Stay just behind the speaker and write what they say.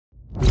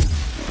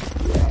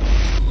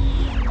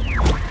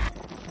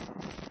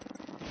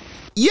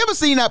You ever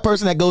seen that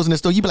person that goes in the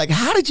store? You be like,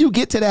 how did you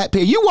get to that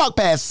pair? You walk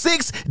past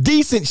 6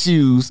 decent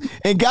shoes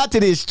and got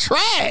to this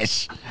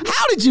trash.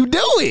 How did you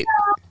do it?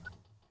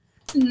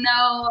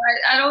 No,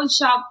 I don't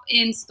shop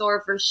in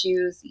store for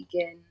shoes,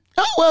 Egan.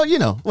 Oh, well, you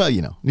know.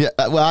 Yeah,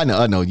 well, I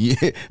know.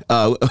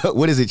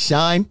 What is it,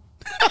 Shine?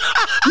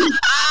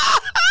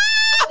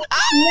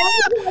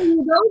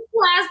 Those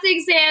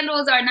plastic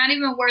sandals are not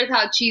even worth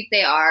how cheap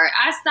they are.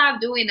 I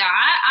stopped doing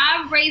that.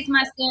 I've raised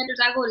my standards.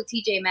 I go to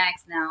TJ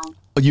Maxx now.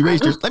 Oh, you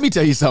raised your... Let me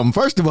tell you something.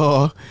 First of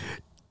all,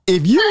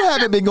 if you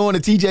haven't been going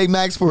to TJ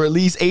Maxx for at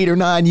least 8 or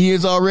 9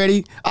 years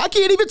already, I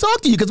can't even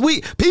talk to you because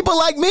people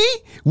like me,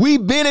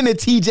 we've been in the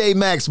TJ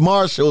Maxx,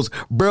 Marshalls,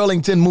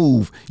 Burlington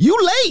move. You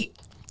late.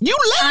 You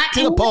late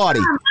to the party.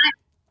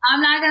 I'm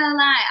not gonna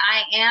lie,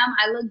 I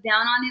look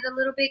down on it a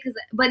little bit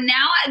but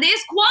now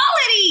there's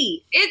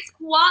quality. It's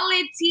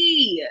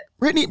quality.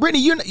 Brittany,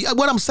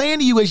 what I'm saying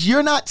to you is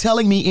you're not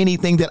telling me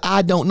anything that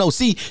I don't know.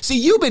 See,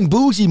 you've been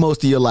bougie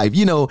most of your life.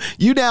 You know,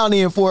 you down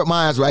there in Fort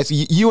Myers, right? So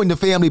you and the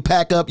family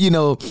pack up,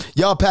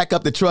 y'all pack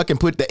up the truck and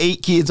put the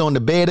 8 kids on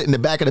the bed in the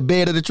back of the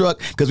bed of the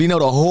truck because we know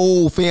the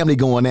whole family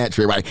go on that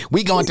trip, right?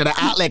 We going to the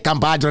outlet,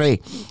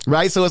 compadre,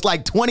 right? So it's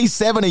like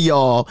 27 of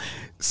y'all.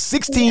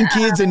 16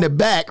 kids in the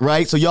back,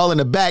 right? So y'all in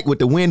the back with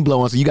the wind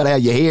blowing, so you got to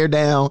have your hair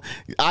down.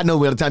 I know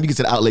by the time you get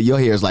to the outlet, your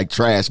hair is like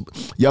trash.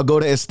 Y'all go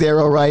to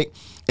Estero, right?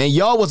 And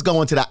y'all was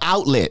going to the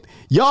outlet.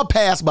 Y'all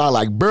passed by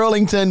like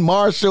Burlington,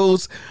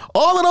 Marshalls,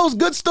 all of those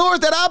good stores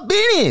that I've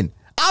been in.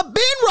 I've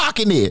been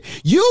rocking it.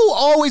 You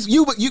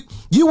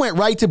went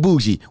right to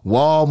bougie.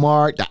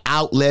 Walmart, the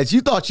outlets.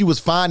 You thought you was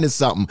finding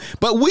something.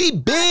 But we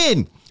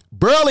been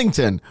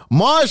Burlington,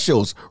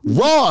 Marshalls,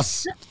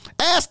 Ross.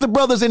 Ask the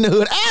brothers in the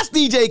hood. Ask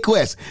DJ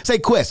Quest. Say,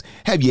 Quest,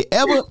 have you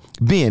ever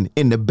been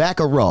in the back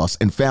of Ross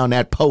and found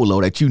that polo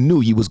that you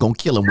knew you was going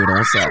to kill him with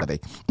on Saturday?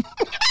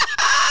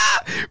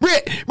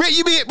 Britt,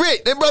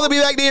 that brother be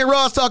back there in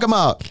Ross talking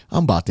about,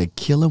 I'm about to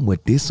kill him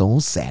with this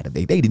on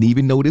Saturday. They didn't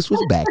even know this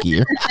was back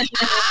here.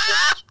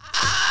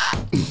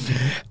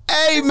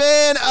 Hey,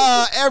 man,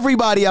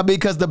 everybody,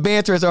 because the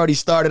banter has already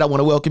started, I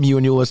want to welcome you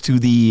and yours to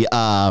the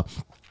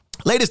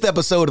latest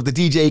episode of the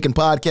DJ Aiken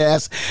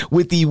podcast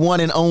with the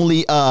one and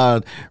only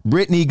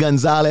Brittany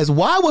Gonzalez.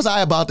 Why was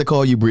I about to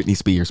call you Britney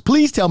Spears?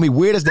 Please tell me,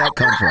 where does that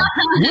come from?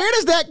 Where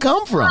does that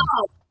come from?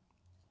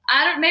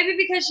 Maybe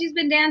because she's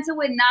been dancing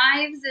with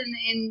knives and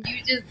you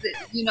just,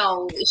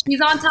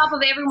 she's on top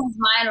of everyone's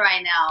mind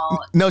right now.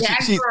 No,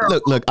 she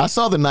look, I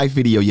saw the knife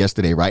video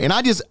yesterday, right? And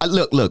I just,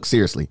 look,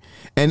 seriously.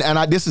 And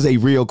this is a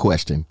real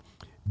question.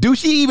 Do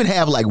she even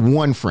have like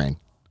one friend?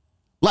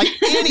 Like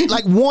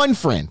one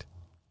friend?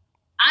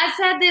 I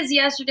said this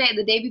yesterday,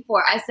 the day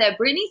before. I said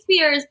Britney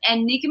Spears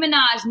and Nicki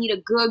Minaj need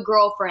a good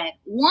girlfriend.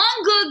 One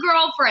good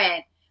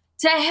girlfriend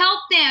to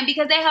help them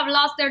because they have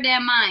lost their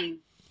damn mind.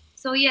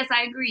 So yes,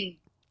 I agree.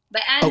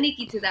 But add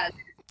Nicki to that.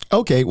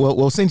 Okay,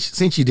 well,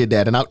 since you did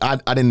that, and I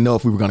didn't know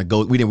if we were gonna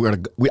go.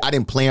 I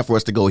didn't plan for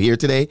us to go here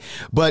today.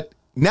 But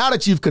now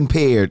that you've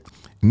compared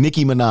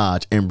Nicki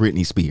Minaj and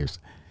Britney Spears,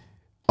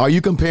 are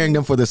you comparing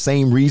them for the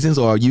same reasons,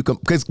 or are you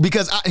because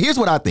here's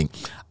what I think.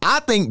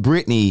 I think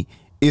Britney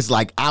is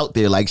like out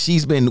there, like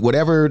she's been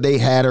whatever they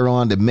had her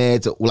on the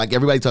meds, like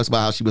everybody talks about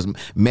how she was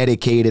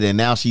medicated and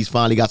now she's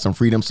finally got some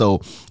freedom, so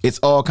it's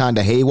all kind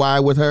of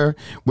haywire with her.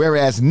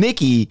 Whereas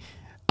Nicki,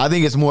 I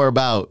think it's more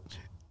about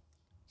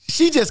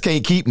she just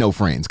can't keep no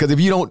friends because if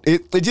you don't,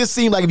 it just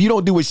seems like if you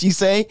don't do what she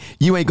say,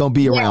 you ain't gonna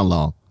be around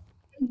long.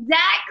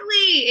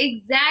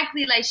 Exactly.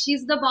 Like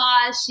she's the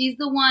boss, she's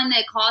the one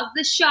that calls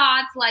the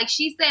shots, like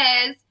she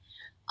says.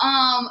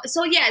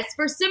 So yes,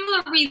 for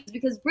similar reasons,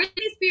 because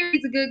Britney Spears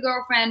is a good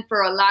girlfriend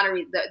for a lot of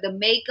reasons. The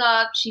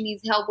makeup, she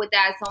needs help with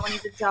that. Someone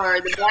needs to tell her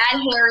the bad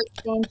hair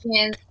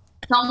extensions.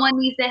 Someone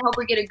needs to help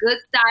her get a good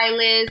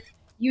stylist,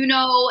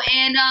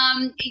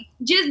 and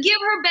just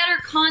give her better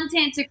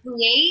content to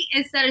create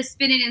instead of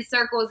spinning in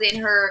circles in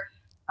her.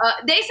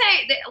 They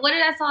say, what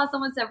did I saw?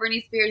 Someone said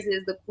Britney Spears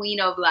is the queen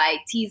of like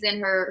teasing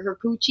her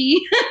coochie.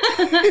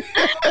 Because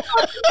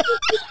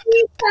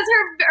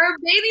her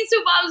bathing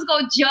suit bottoms go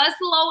just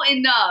low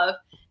enough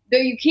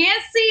that you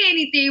can't see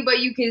anything, but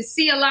you can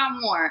see a lot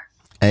more.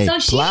 Hey, so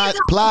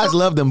Plies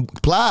love them.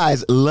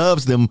 Plies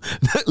loves them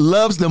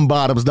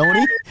bottoms, don't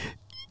he?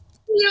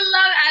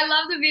 I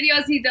love the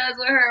videos he does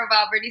with her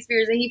about Britney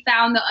Spears, and he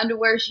found the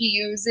underwear she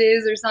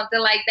uses or something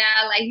like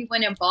that. Like he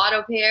went and bought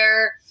a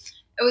pair.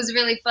 It was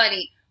really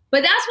funny.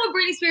 But that's what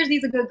Britney Spears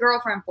needs a good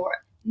girlfriend for.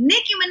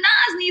 Nicki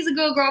Minaj needs a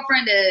good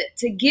girlfriend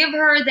to give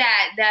her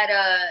that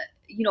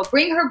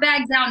bring her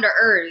back down to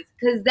earth.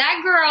 Because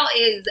that girl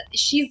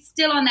she's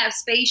still on that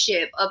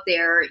spaceship up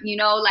there,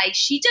 like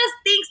she just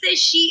thinks that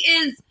she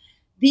is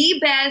the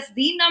best,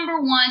 the number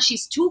one.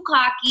 She's too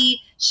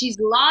cocky. She's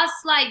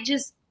lost, like,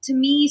 just to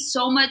me,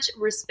 so much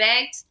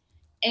respect.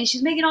 And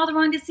she's making all the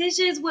wrong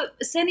decisions with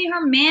sending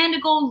her man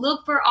to go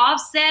look for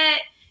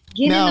Offset,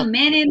 getting the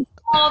men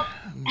involved,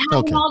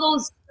 having all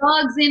those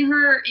thugs in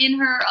her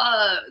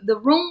the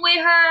room with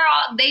her.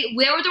 They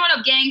were throwing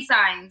up gang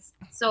signs,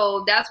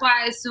 so that's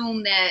why I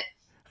assume that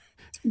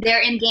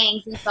they're in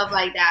gangs and stuff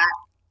like that.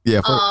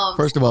 Yeah,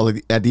 first of all,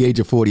 at the age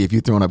of 40, if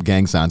you're throwing up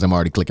gang signs, I'm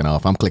already clicking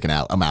off. I'm clicking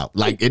out. I'm out.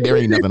 Like, there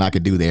ain't nothing I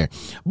could do there.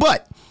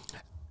 But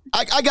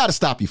I got to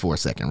stop you for a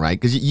second, right?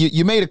 Because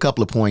you made a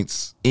couple of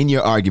points in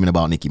your argument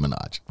about Nicki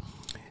Minaj.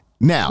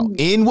 Now,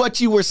 in what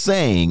you were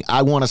saying,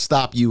 I want to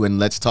stop you and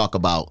let's talk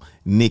about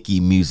Nicki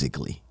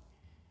musically.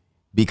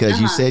 Because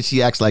you said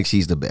she acts like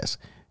she's the best.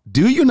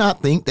 Do you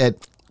not think that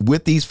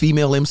with these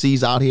female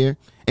MCs out here,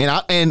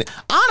 and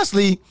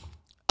honestly,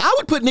 I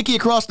would put Nicki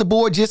across the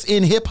board just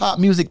in hip hop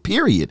music,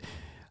 period.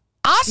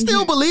 I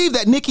still believe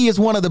that Nicki is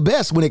one of the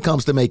best when it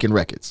comes to making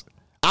records.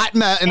 I'm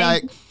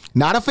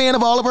not a fan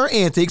of all of her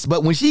antics,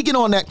 but when she get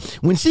on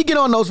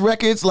those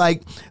records,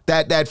 like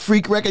that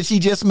freak record she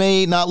just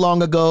made not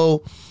long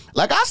ago,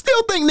 like I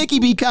still think Nicki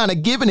be kind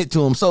of giving it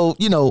to him. So,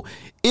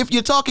 if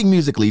you're talking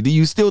musically, do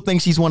you still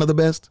think she's one of the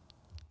best?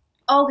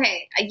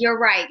 Okay, you're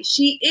right.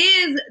 She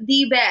is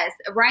the best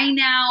right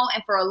now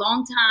and for a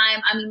long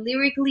time. I mean,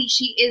 lyrically,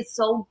 she is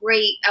so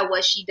great at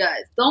what she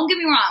does. Don't get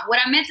me wrong. What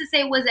I meant to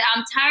say was that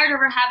I'm tired of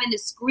her having to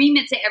scream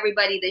it to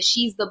everybody that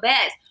she's the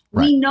best.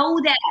 Right. We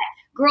know that.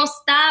 Girl,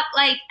 stop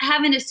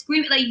having to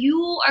scream. Like,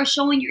 you are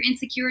showing your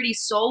insecurity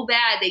so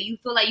bad that you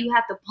feel like you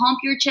have to pump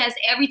your chest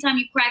every time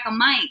you crack a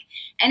mic.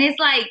 And it's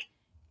like,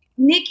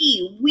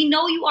 Nicki, we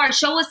know you are.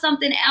 Show us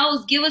something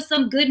else. Give us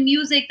some good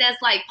music that's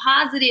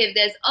positive,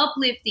 that's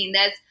uplifting,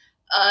 that's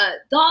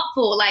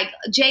thoughtful, like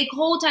J.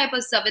 Cole type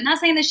of stuff. And not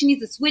saying that she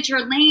needs to switch her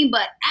lane,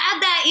 but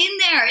add that in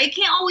there. It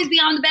can't always be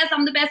I'm the best,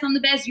 I'm the best, I'm the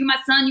best. You're my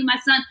son, you're my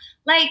son.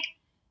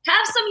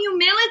 Have some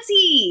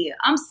humility.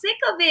 I'm sick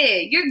of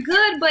it. You're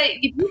good, but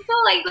if you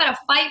feel like you gotta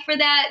fight for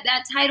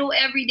that title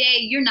every day,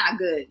 you're not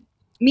good.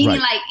 Meaning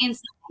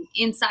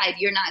inside,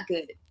 you're not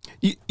good.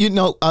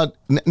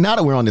 Now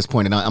that we're on this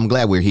point, and I'm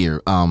glad we're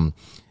here,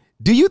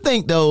 do you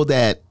think, though,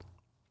 that,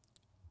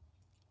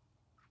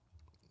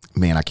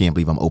 man, I can't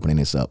believe I'm opening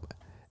this up,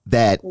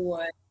 that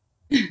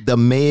the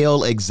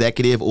male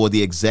executive or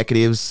the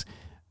executives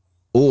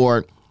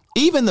or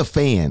even the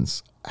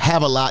fans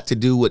have a lot to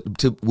do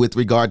with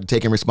regard to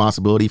taking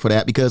responsibility for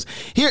that? Because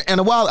here,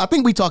 and I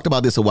think we talked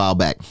about this a while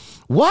back,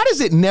 why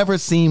does it never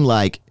seem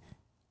like,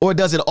 or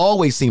does it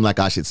always seem like,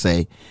 I should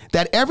say,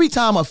 that every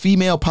time a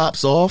female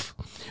pops off,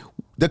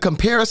 the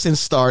comparisons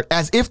start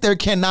as if there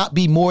cannot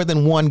be more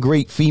than one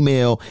great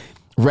female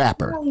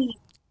rapper?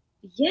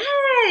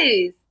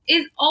 Yes.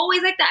 It's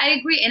always like that. I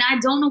agree. And I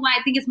don't know why.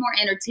 I think it's more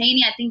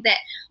entertaining. I think that,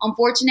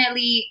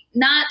 unfortunately,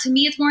 not to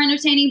me, it's more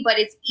entertaining, but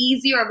it's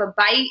easier of a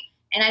bite.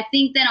 And I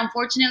think that,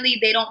 unfortunately,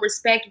 they don't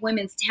respect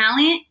women's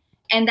talent.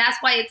 And that's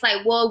why it's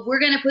like, well, if we're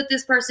going to put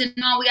this person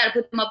on, we got to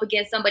put them up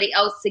against somebody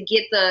else to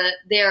get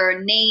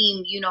their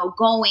name,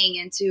 going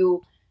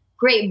into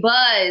great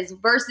buzz,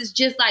 versus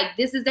just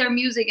this is their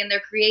music and they're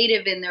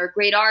creative and they're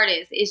great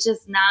artists. It's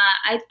just not,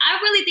 I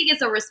really think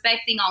it's a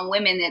respecting on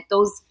women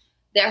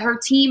that her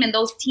team and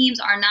those teams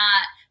are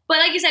not, but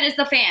like you said, it's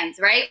the fans,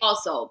 right?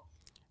 Also,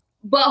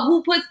 but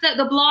who puts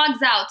the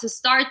blogs out to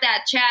start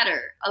that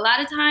chatter? A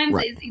lot of times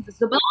it's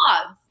the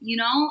blogs,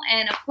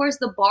 and of course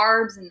the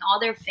Barbs and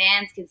all their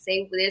fans can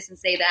say this and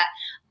say that.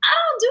 I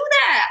don't do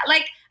that.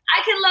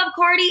 I can love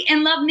Cardi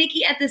and love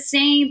Nicki at the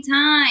same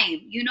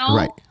time,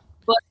 Right.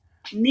 But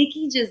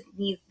Nicki just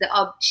needs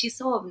she's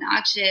so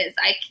obnoxious.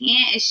 I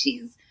can't. And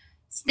she's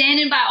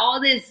standing by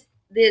all this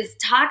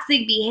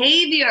toxic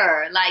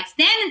behavior,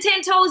 standing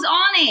 10 toes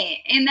on it.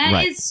 And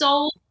that is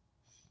so,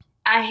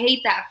 I hate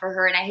that for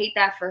her. And I hate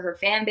that for her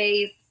fan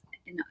base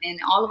and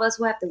all of us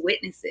who have to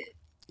witness it.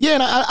 Yeah,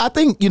 and I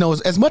think,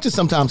 as much as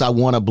sometimes I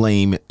want to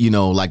blame,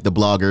 the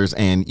bloggers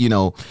and,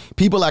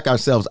 people like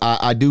ourselves,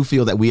 I do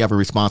feel that we have a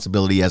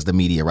responsibility as the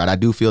media, right? I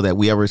do feel that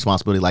we have a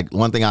responsibility. Like,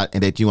 one thing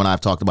that you and I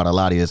have talked about a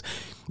lot is,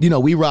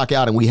 we rock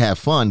out and we have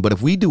fun, but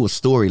if we do a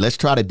story, let's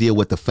try to deal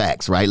with the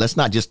facts, right? Let's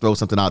not just throw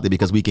something out there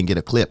because we can get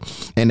a clip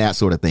and that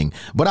sort of thing.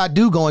 But I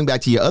do, going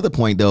back to your other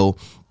point, though,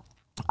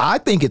 I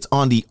think it's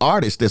on the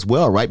artist as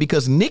well, right?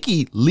 Because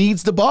Nicki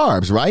leads the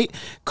Barbs, right?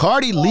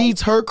 Cardi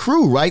leads her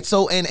crew, right?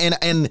 So,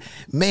 and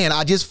man,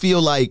 I just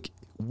feel like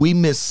we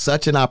missed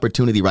such an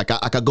opportunity, right?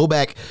 I could go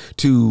back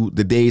to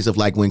the days of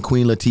when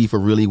Queen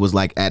Latifah really was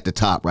at the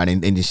top, right?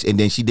 And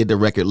then she did the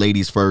record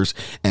Ladies First,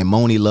 and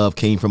Moni Love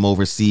came from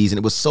overseas, and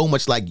it was so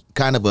much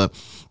kind of a,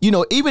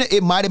 even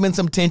it might have been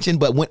some tension,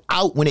 but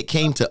when it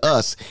came to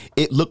us,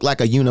 it looked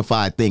like a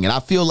unified thing. And I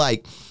feel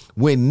like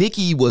when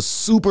Nicki was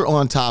super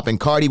on top and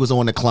Cardi was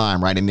on the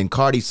climb, right? And then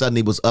Cardi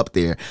suddenly was up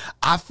there.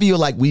 I feel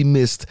like we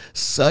missed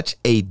such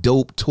a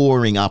dope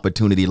touring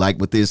opportunity,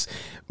 with this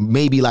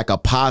maybe a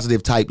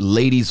positive type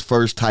Ladies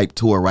First type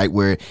tour, right?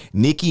 Where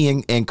Nicki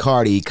and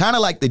Cardi, kind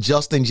of like the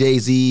Justin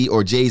Jay-Z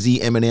or Jay-Z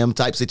Eminem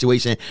type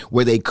situation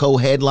where they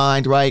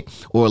co-headlined, right?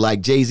 Or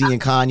Jay-Z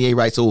and Kanye,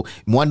 right? So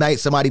one night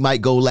somebody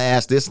might go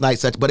last, this night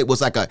such, but it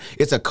was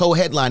it's a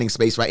co-headlining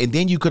space, right? And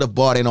then you could have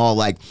bought in all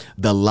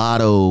the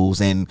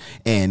Lottos and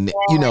and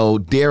you know,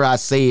 dare I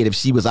say it, if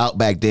she was out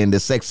back then, the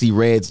Sexy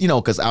Reds, you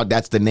know, because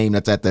that's the name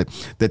that's at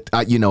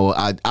you know,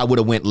 I would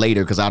have went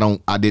later because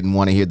I didn't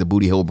want to hear the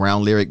Booty Hole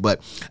Brown lyric,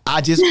 but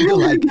I just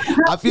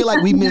feel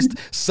like we missed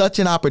such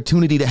an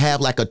opportunity to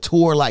have like a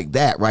tour like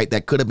that, right?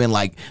 That could have been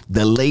like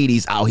the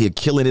ladies out here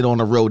killing it on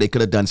the road. They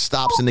could have done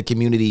stops in the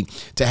community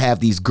to have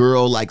these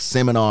girl like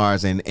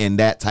seminars and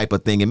that type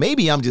of thing. And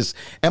maybe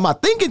am I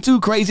thinking too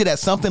crazy that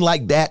something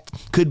like that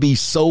could be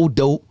so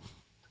dope?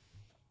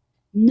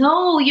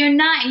 No, you're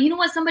not. And you know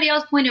what? Somebody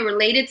else pointed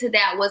related to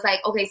that was like,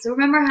 okay, so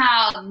remember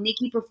how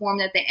Nicki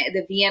performed at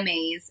the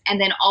VMAs, and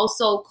then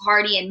also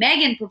Cardi and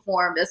Megan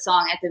performed a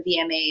song at the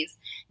VMAs.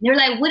 And they're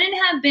like, wouldn't it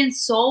have been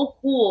so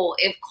cool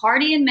if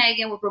Cardi and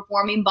Megan were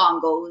performing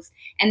bongos,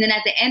 and then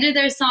at the end of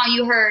their song,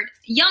 you heard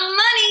Young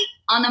Money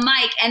on the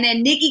mic, and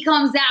then Nicki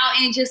comes out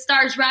and just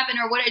starts rapping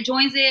or whatever,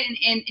 joins it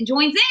and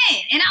joins in.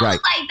 And I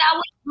was like, that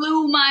would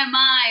blew my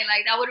mind.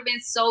 Like, that would have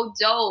been so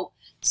dope.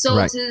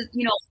 So to,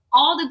 you know,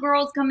 all the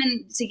girls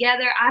coming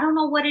together, I don't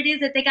know what it is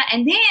that they got.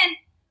 And then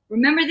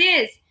remember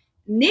this,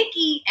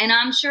 Nicki, and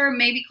I'm sure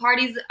maybe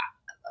Cardi's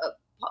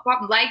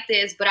like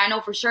this, but I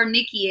know for sure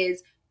Nicki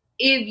is,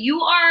 if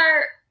you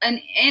are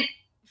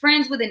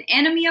friends with an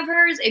enemy of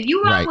hers, if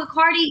you rock with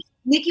Cardi,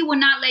 Nicki will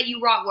not let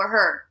you rock with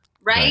her,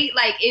 right?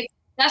 Like,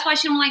 that's why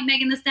she don't like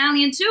Megan Thee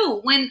Stallion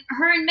too. When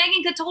her and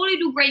Megan could totally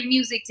do great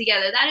music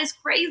together. That is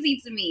crazy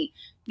to me.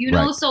 You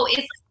know, so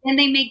it's, and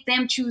they make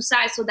them choose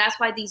sides. So that's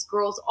why these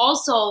girls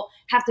also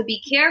have to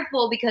be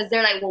careful, because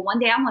they're like, well, one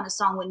day I want a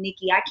song with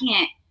Nicki. I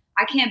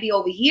can't be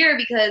over here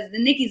because the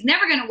Nicki's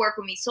never going to work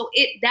with me. So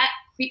that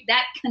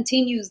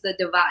continues the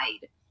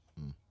divide.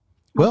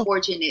 Well,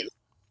 unfortunately.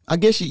 I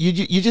guess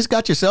you just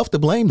got yourself to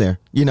blame there,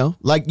 you know,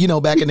 like, you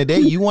know, back in the day,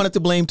 you wanted to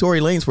blame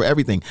Tory Lanez for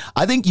everything.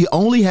 I think you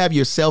only have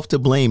yourself to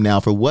blame now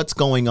for what's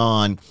going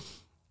on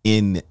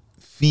in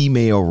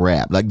female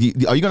rap. Like,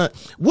 are you gonna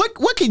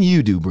what can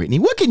you do, Brittany?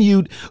 What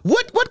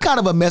kind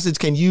of a message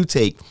can you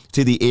take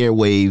to the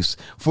airwaves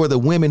for the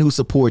women who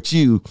support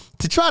you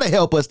to try to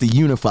help us to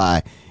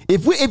unify?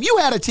 If you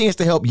had a chance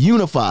to help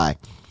unify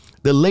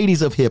the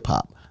ladies of hip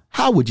hop,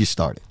 how would you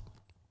start it?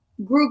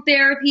 Group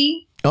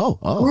therapy. Oh.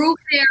 Group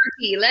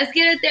therapy. Let's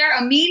get it there.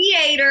 A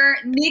mediator.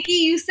 Nicki,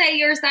 you say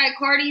your side.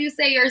 Cardi, you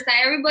say your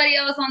side. Everybody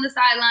else on the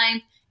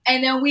sidelines.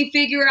 And then we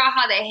figure out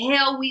how the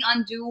hell we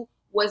undo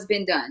what's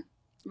been done.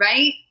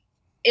 Right?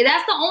 And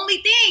that's the only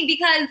thing,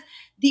 because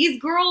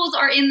these girls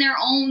are in their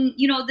own,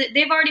 you know,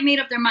 they've already made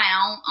up their mind.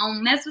 I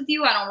don't mess with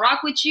you. I don't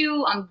rock with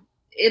you.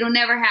 It'll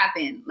never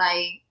happen.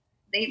 Like,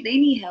 they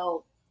need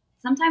help.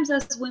 Sometimes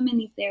us women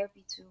need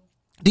therapy too.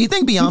 Do you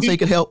think Beyonce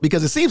could help?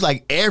 Because it seems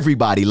like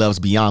everybody loves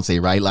Beyonce,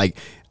 right? Like,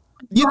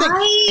 you think,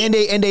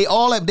 and they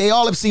all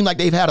have seemed like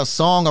they've had a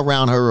song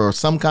around her or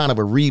some kind of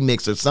a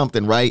remix or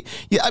something, right?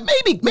 Yeah,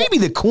 maybe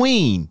the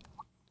Queen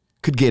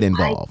could get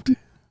involved.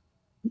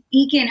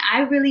 Ekin, I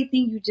really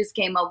think you just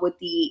came up with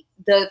the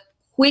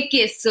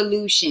quickest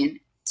solution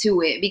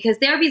to it, because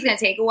therapy's gonna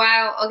take a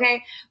while,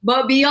 okay?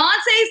 But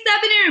Beyonce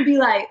stepping in and be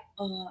like,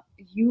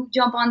 you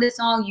jump on this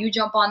song, you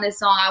jump on this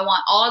song. I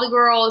want all the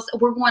girls.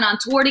 We're going on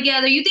tour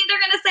together. You think they're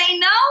gonna say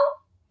no?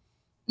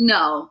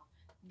 No.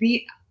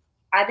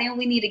 I think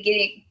we need to get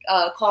it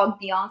called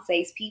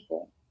Beyonce's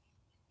people.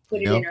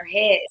 Put it in her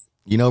head.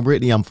 You know,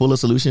 Brittany, I'm full of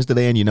solutions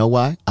today, and you know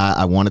why?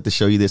 I wanted to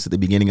show you this at the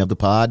beginning of the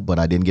pod, but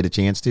I didn't get a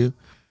chance to.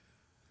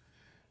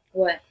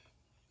 What?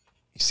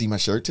 You see my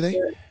shirt today?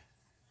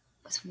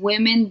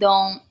 Women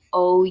don't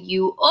owe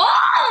you.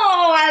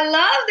 Oh, I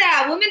love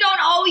that. Women don't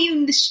owe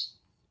you.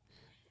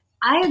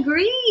 I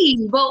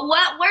agree. But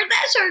where'd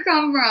that shirt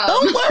come from?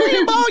 Don't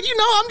worry about,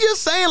 I'm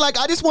just saying, like,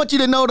 I just want you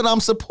to know that I'm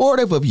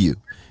supportive of you,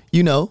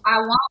 you know? I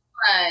want one.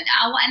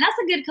 And that's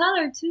a good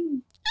color,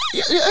 too.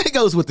 Yeah, it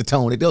goes with the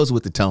tone. It goes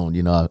with the tone,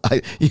 you know.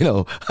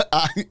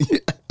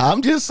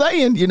 I'm just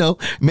saying, you know,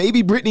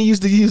 maybe Britney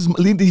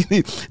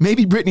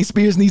maybe Britney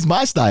Spears needs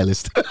my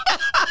stylist.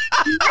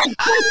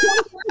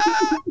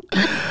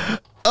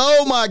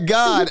 Oh my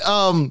God.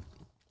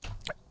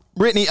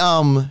 Brittany,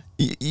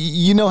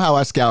 you know how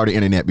I scour the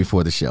internet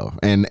before the show,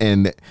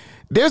 and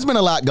there's been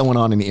a lot going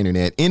on in the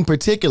internet. In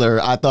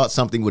particular, I thought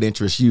something would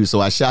interest you,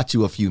 so I shot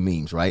you a few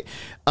memes, right?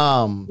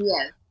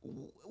 Yes.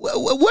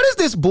 What is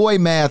this boy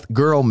math,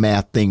 girl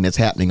math thing that's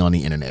happening on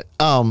the internet?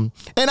 And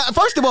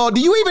first of all,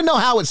 do you even know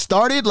how it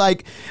started?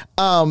 Like,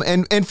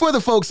 and for the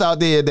folks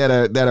out there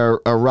that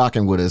are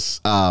rocking with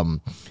us,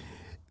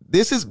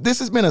 this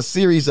has been a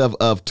series of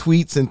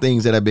tweets and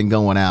things that have been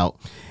going out,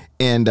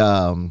 and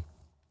I'm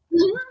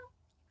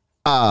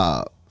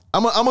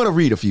gonna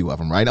read a few of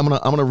them, right? I'm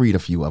gonna read a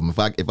few of them if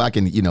I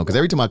can, you know, because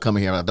every time I come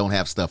in here, I don't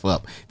have stuff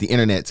up. The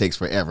internet takes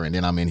forever, and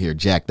then I'm in here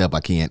jacked up. I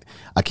can't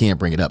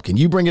bring it up. Can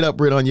you bring it up,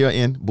 Britt, on your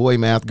end? Boy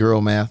math,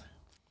 girl math.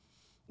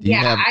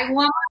 I'm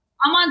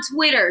on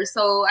Twitter,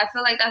 so I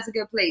feel like that's a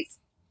good place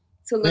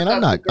to look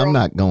up. I'm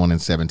not going in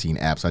 17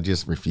 apps. I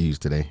just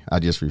refused today. I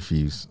just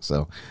refuse.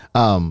 So,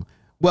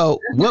 well,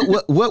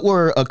 what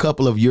were a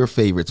couple of your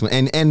favorites?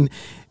 And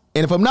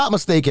if I'm not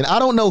mistaken, I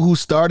don't know who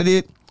started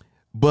it,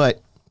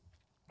 but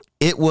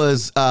it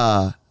was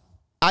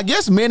I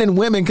guess men and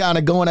women kind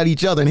of going at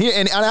each other.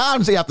 And I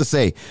honestly have to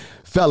say,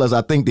 fellas,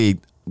 I think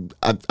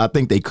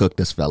they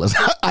cooked us, fellas.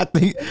 I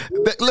think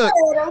look.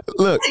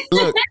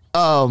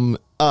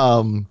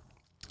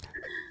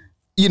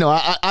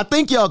 I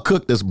think y'all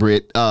cooked us,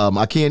 Britt.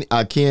 I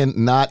can't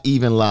not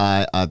even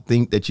lie. I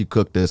think that you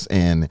cooked us,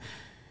 and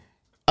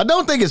I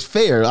don't think it's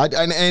fair.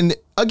 And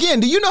again,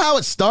 do you know how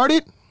it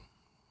started?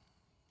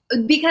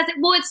 Because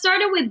it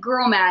started with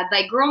girl math.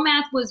 Like, girl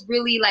math was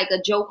really like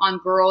a joke on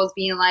girls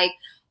being like,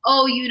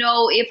 oh,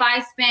 if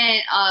I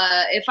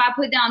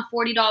put down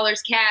 $40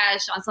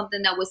 cash on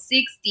something that was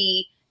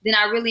 $60, then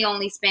I really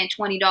only spent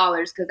 $20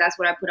 because that's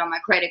what I put on my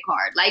credit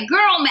card. Like,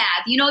 girl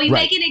math, you Right.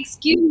 make an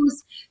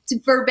excuse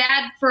for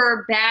bad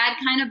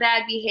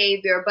bad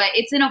behavior, but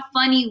it's in a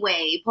funny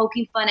way,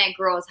 poking fun at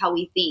girls how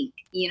we think,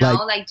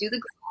 like do the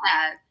girl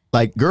math.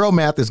 Like, girl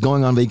math is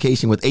going on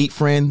vacation with 8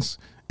 friends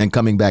and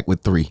coming back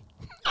with 3.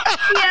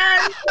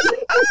 Yes.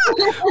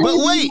 But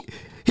wait,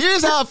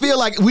 here's how I feel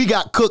like we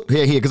got cooked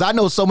here, because I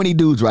know so many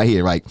dudes right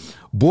here, right?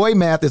 Boy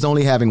math is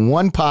only having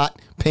 1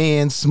 pot,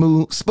 pan,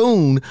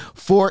 spoon,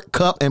 fork,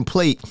 cup, and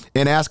plate,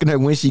 and asking her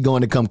when she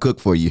going to come cook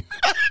for you.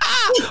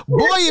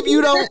 Boy, if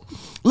you don't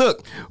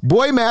look,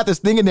 boy math is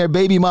thinking their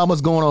baby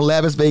mama's going on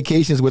lavish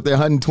vacations with their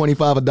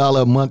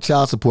 $125 a month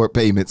child support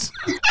payments.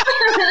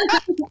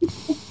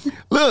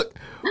 Look,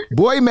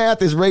 boy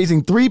math is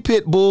raising 3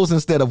 pit bulls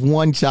instead of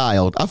 1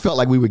 child. I felt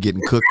like we were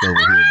getting cooked over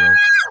here,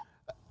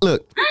 bro.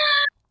 Look,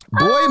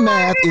 boy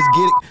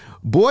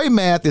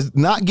math is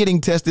not getting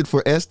tested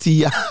for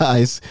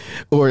STIs,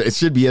 or it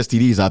should be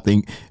STDs, I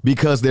think,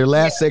 because their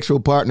last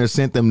sexual partner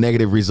sent them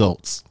negative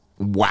results.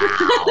 Wow.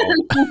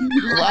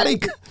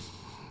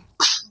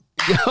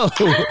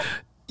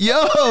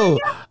 Yo,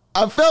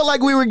 I felt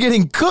like we were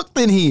getting cooked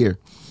in here.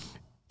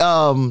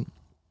 Then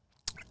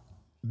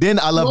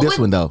I love this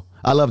one, though.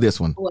 I love this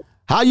one.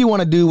 How you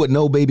want to do with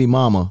no baby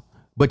mama,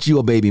 but you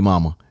a baby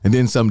mama? And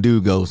then some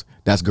dude goes,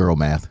 that's girl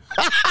math.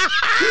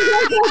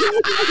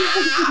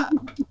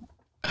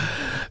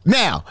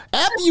 Now,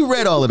 after you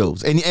read all of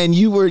those and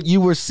you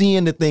were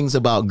seeing the things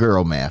about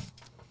girl math,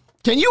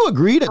 can you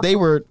agree that they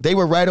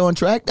were right on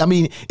track? I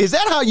mean, is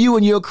that how you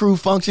and your crew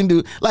function?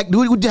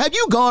 Have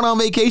you gone on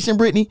vacation,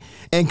 Brittany,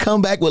 and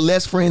come back with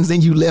less friends than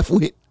you left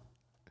with?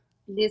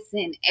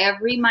 Listen,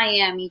 every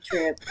Miami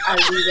trip, I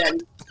leave at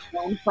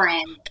one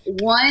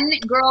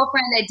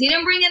girlfriend that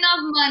didn't bring enough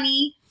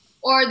money,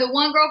 or the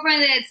one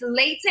girlfriend that's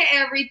late to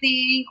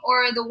everything,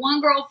 or the one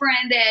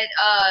girlfriend that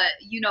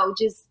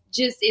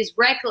just is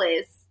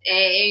reckless,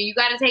 and you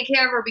got to take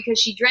care of her because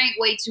she drank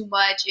way too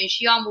much and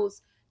she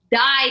almost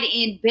died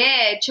in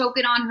bed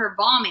choking on her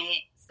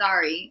vomit.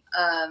 Sorry.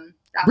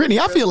 Brittany,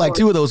 I feel like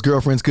 2 of those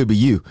girlfriends could be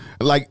you.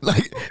 Like,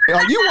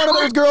 are you one of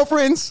those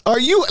girlfriends? Are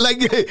you like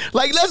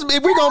let's,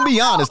 if we're gonna be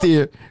honest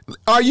here,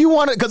 are you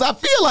one of? Because I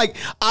feel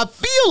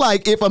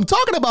like if I'm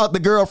talking about the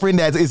girlfriend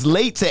that is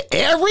late to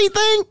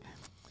everything,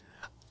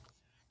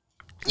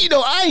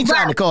 I ain't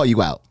trying to call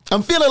you out.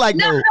 I'm feeling like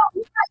no.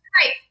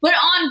 Right. But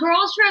on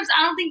girls trips,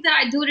 I don't think that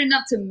I do it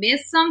enough to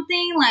miss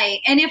something.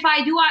 Like, and if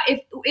I do,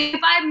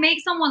 if I make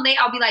someone late,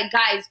 I'll be like,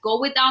 guys, go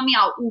without me.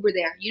 I'll Uber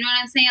there. You know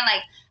what I'm saying?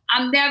 Like,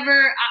 I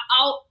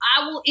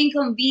will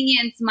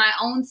inconvenience my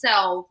own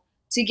self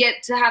to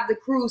get to have the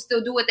crew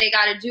still do what they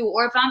got to do.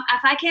 Or if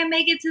I can't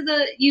make it to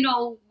the,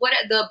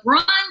 the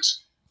brunch,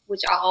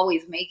 which I'll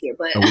always make it,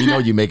 but we know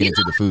you making it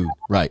to the food,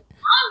 right?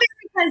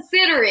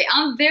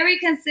 I'm very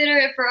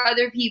considerate for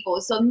other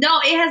people. So no,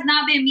 it has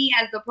not been me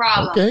as the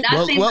problem. Okay.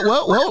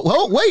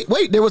 Well,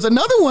 wait. There was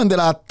another one that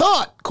I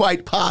thought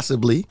quite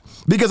possibly,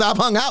 because I've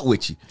hung out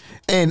with you,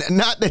 and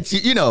not that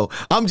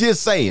I'm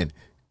just saying.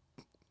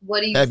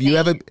 What do you have you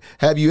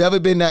ever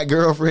been that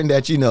girlfriend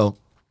that you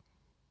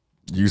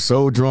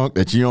so drunk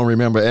that you don't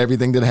remember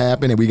everything that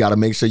happened, and we got to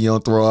make sure you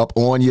don't throw up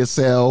on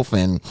yourself?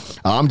 And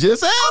I'm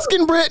just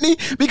asking, Brittany,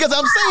 because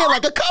I'm saying,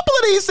 like, a couple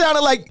of these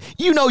sounded like,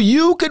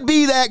 you could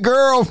be that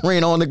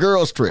girlfriend on the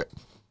girls trip.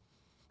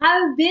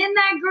 I've been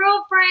that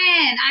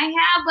girlfriend. I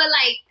have, but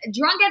like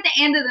drunk at the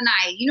end of the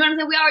night. You know what I'm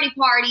saying? We already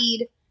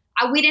partied.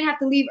 We didn't have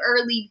to leave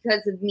early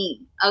because of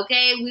me.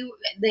 Okay,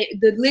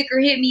 the liquor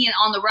hit me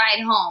on the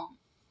ride home.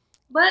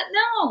 But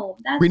no,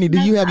 that's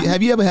Brittany.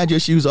 Have you ever had your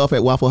shoes off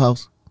at Waffle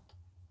House?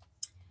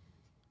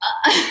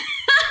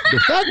 The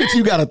fact that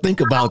you got to think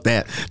about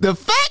that. The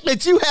fact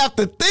that you have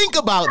to think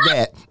about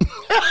that.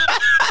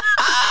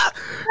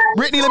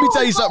 Brittany, let me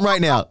tell you something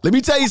right now. Let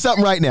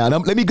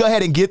me go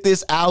ahead and get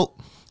this out,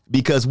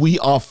 because we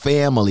are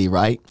family,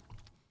 right?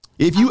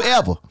 If you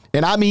ever,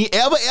 and I mean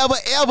ever,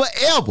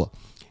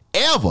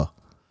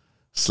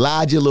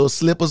 slide your little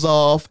slippers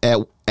off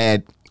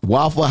at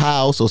Waffle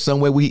House or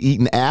somewhere we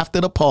eating after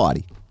the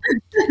party,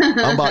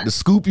 I'm about to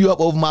scoop you up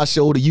over my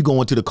shoulder. You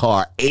go into the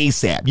car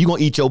ASAP. You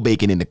gonna eat your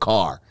bacon in the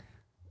car.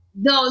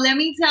 No, let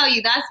me tell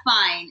you, that's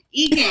fine.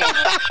 Eat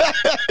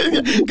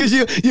it. Because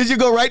you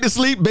go right to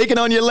sleep, bacon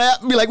on your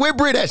lap. Be like, where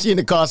Britt at? She in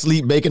the car,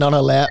 sleep, bacon on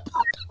her lap.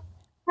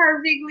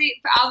 Perfectly.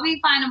 I'll be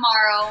fine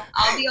tomorrow.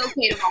 I'll be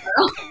okay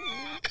tomorrow.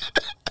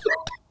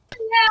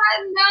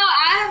 Yeah, no,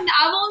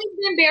 I've only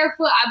been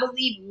barefoot, I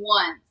believe,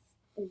 once.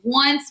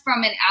 once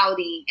from an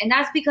outing, and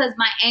that's because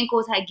my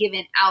ankles had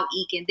given out,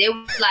 Ekin. They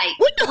were like,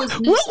 What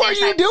were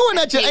you doing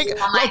at your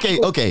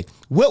ankle? Okay.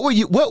 What were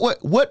you?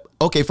 What?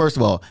 Okay, first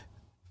of all,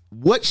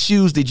 what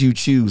shoes did you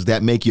choose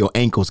that make your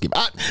ankles give?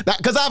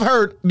 Because I've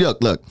heard.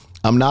 Look.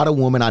 I'm not a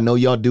woman. I know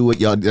y'all do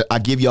it. I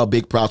give y'all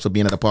big props for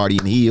being at a party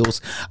in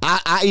heels.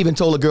 I even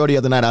told a girl the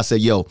other night, I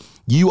said, yo,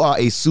 you are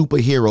a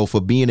superhero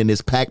for being in this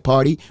packed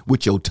party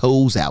with your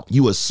toes out.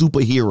 You a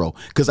superhero,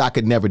 because I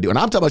could never do it. And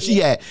I'm talking about she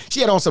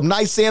had on some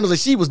nice sandals and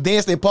she was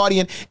dancing and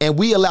partying, and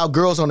we allow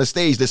girls on the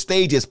stage. The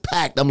stage is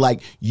packed. I'm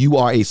like, you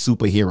are a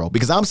superhero,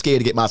 because I'm scared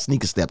to get my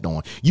sneakers stepped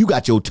on. You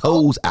got your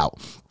toes out.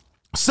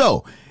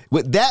 So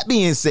with that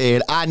being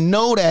said, I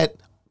know that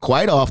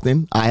quite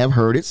often, I have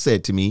heard it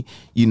said to me,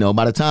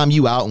 by the time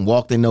you out and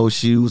walked in those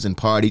shoes and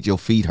partied, your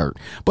feet hurt.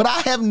 But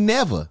I have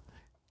never,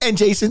 and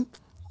Jason,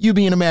 you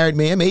being a married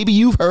man, maybe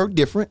you've heard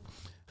different,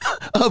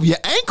 of your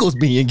ankles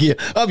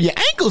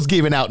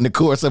giving out in the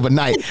course of a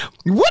night.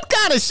 What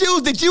kind of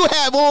shoes did you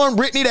have on,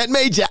 Brittany, that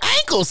made your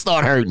ankles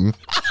start hurting?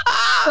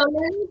 So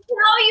let me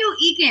tell you,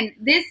 Ekin,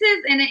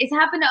 and it's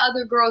happened to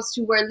other girls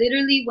too, where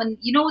literally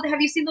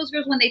have you seen those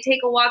girls when they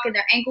take a walk and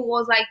their ankle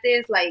goes like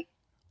this, like,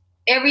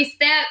 every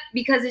step,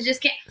 because it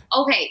just can't.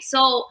 Okay,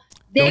 so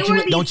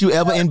don't you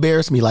ever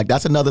embarrass me. Like,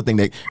 that's another thing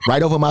that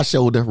right over my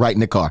shoulder, right in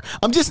the car.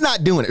 I'm just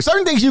not doing it.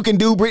 Certain things you can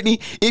do,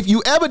 Brittany. If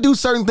you ever do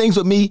certain things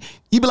with me,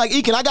 you be like,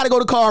 Ekin, I got to go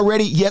to the car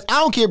already. Yes,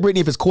 I don't care,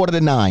 Brittany, if it's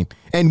 8:45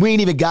 and we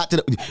ain't even got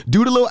to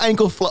do the little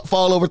ankle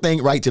fall over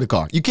thing right to the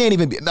car. You can't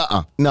even be,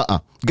 nuh-uh.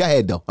 Go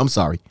ahead, though. I'm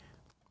sorry.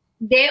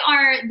 They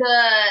are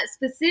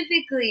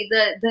specifically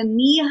the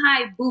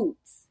knee-high boots.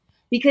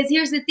 Because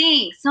here's the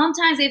thing,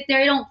 sometimes if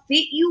they don't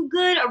fit you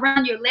good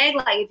around your leg,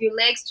 like if your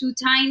leg's too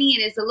tiny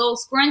and it's a little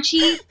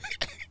scrunchy,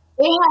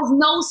 it has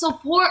no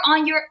support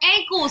on your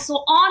ankle.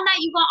 So all night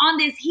you got on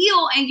this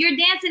heel and you're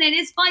dancing and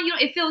it's fun.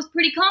 It feels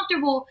pretty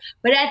comfortable.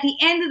 But at the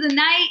end of the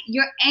night,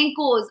 your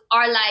ankles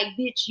are like,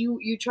 bitch,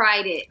 you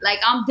tried it. Like,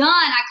 I'm done.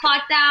 I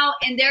clocked out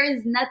and there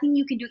is nothing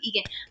you can do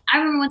again. I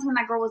remember one time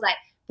my girl was like,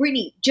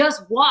 Brittany,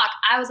 just walk.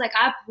 I was like,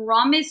 I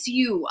promise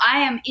you, I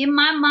am in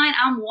my mind,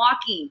 I'm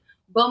walking.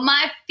 But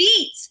my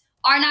feet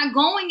are not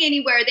going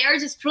anywhere. They're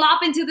just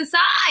flopping to the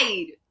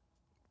side.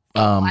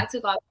 I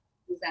took off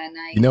that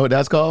night. You know what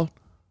that's called?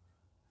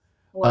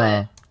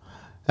 What?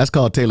 That's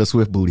called Taylor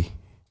Swift booty.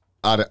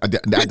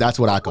 That's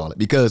what I call it.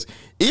 Because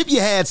if you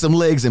had some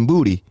legs and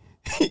booty,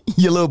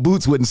 your little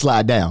boots wouldn't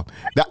slide down.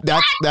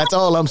 That's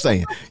all I'm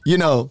saying. I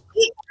don't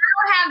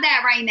have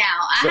that right now.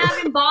 I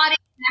haven't bought it.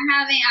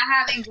 I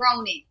haven't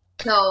grown it.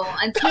 So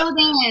until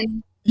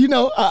then.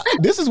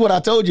 This is what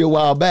I told you a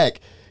while back.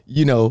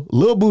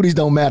 Little booties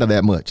don't matter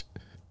that much.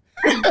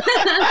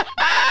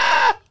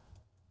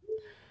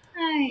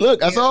 Look,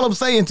 that's all I'm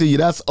saying to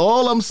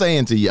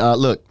you.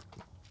 Look,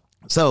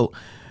 so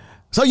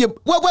you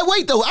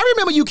wait though. I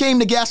remember you came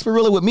to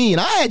Gasparilla with me,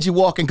 and I had you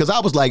walking because I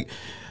was like,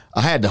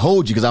 I had to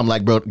hold you because I'm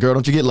like, bro, girl,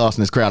 don't you get lost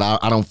in this crowd.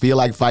 I don't feel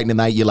like fighting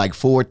tonight. You're like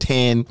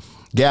 4'10".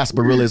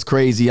 Gasparilla is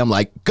crazy. I'm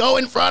like, go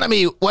in front of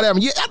me, whatever.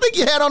 I think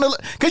you had on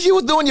because you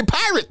was doing your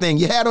pirate thing.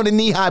 You had on the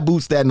knee-high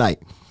boots that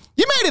night.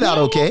 You made it out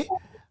okay.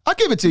 I'll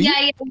give it to you.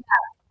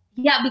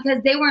 Yeah,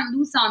 because they weren't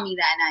loose on me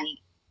that night.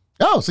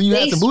 Oh, so you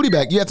had some booty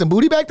back. You had some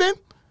booty back then?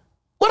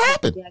 What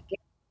happened? I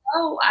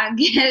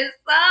guess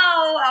so.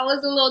 I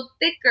was a little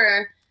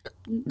thicker.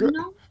 A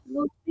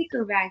little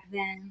thicker back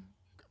then.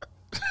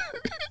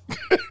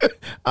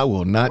 I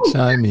will not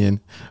chime in.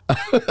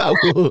 I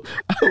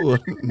will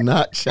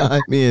not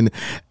chime in.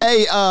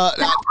 Hey,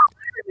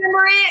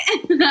 remember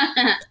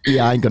it?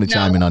 Yeah, I ain't gonna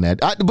chime in on that.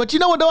 But you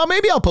know what though?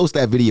 Maybe I'll post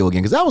that video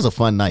again because that was a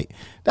fun night.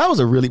 That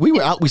was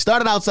we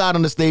started outside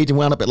on the stage and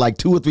wound up at like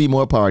 2 or 3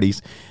 more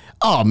parties.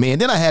 Oh man,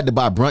 then I had to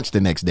buy brunch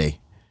the next day.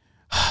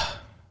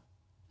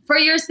 For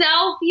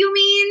yourself, you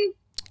mean?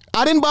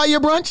 I didn't buy your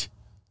brunch?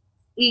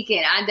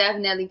 Ekin, I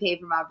definitely paid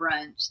for my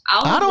brunch.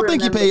 I don't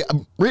think you pay,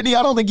 Brittany.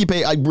 I don't think you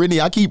pay.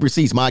 Brittany, I keep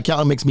receipts. My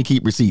accountant makes me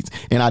keep receipts,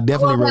 and I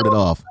definitely wrote it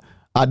off.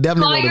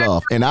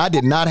 And I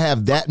did not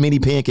have that many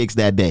pancakes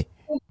that day.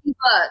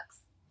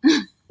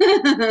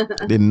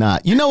 $50. Did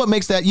not. You know what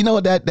makes that? You know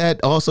what that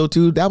also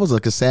too? That was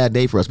like a sad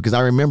day for us because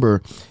I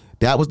remember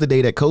that was the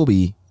day that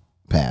Kobe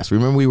passed.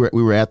 Remember we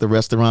were at the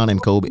restaurant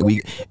and Kobe.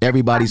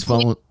 Everybody's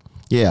phone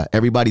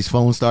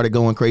started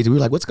going crazy. We were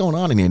like, what's going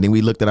on in here? And then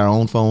we looked at our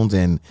own phones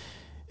and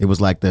it was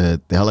like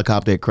the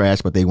helicopter had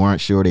crashed, but they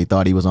weren't sure. They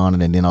thought he was on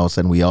it, and then all of a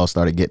sudden we all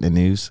started getting the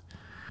news.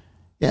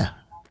 Yeah.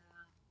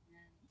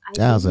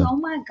 Oh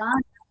my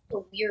God, that's a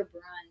weird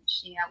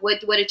brunch. Yeah,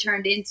 what it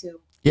turned into.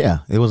 Yeah,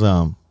 it was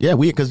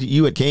because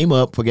you had came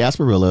up for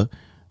Gasparilla,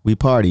 we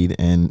partied,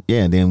 and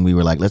then we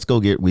were like, let's go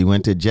we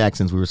went to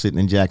Jackson's. We were sitting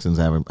in Jackson's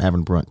having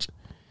brunch,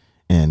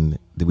 and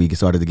we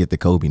started to get the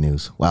Kobe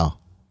news. Wow,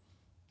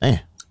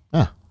 man,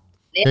 there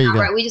you go.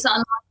 Right. We just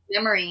unlocked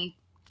memory.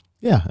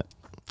 Yeah,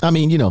 I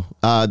mean,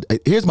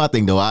 here's my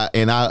thing though.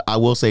 I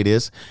will say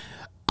this,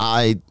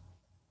 I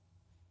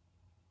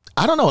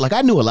don't know. Like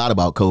I knew a lot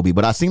about Kobe,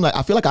 but I feel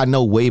like I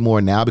know way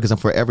more now because I'm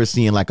forever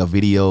seeing like a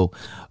video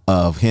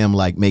of him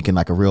like making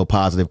like a real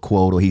positive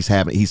quote, or he's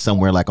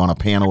somewhere like on a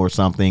panel or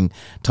something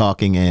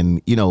talking,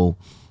 and I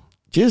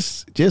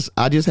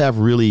just have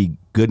really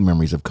good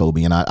memories of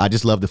Kobe, and I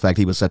just love the fact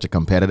he was such a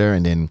competitor,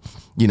 and then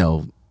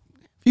a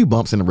few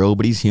bumps in the road,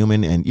 but he's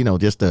human, and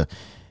just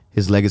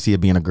his legacy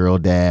of being a girl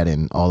dad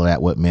and all of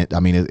that, what meant. I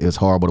mean, it was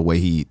horrible the way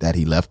he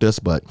left us,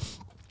 but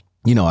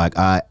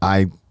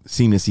I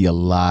seem to see a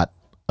lot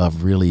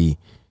of really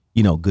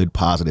good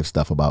positive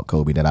stuff about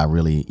Kobe that I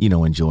really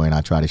enjoy, and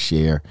I try to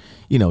share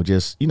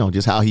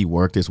just how he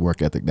worked, his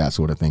work ethic, that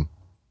sort of thing.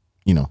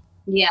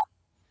 Yeah.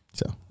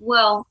 So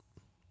well,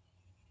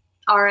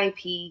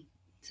 R.I.P.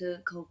 to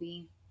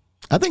Kobe.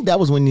 I think that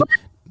was when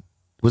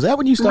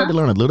you started to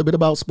learn a little bit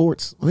about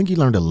sports? I think you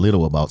learned a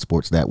little about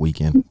sports that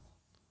weekend.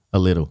 A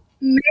little.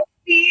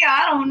 Maybe,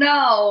 I don't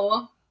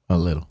know. A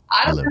little.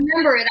 I don't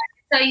remember it. I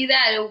can tell you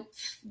that.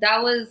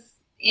 That was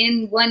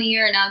in one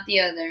ear and out the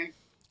other.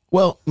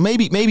 Well,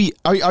 maybe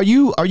are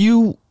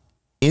you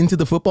into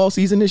the football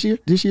season this year?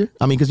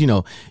 I mean, because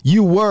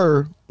you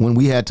were when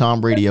we had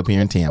Tom Brady up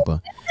here in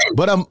Tampa.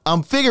 But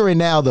I'm figuring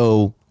now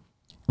though,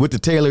 with the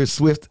Taylor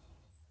Swift,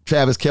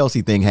 Travis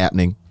Kelce thing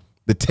happening,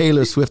 the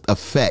Taylor Swift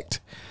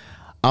effect,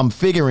 I'm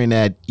figuring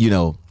that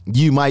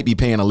you might be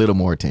paying a little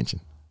more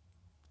attention.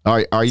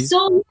 Are you?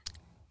 So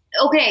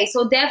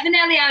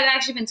definitely I've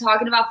actually been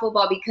talking about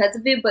football because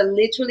of it, but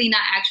literally not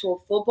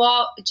actual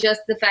football,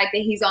 just the fact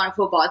that he's on a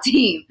football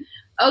team.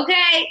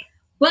 Okay.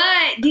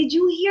 But did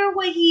you hear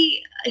what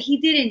he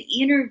did an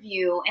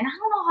interview? And I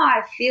don't know how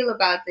I feel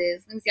about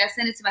this. Let me see. I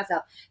sent it to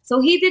myself. So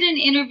he did an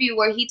interview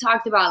where he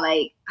talked about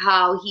like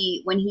how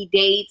when he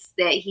dates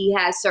that he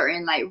has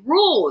certain like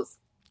rules.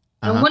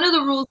 Uh-huh. And one of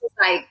the rules is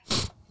like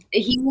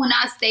he will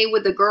not stay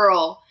with the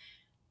girl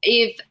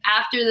if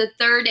after the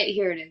third date.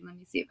 Here it is. Let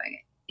me see if I can.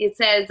 It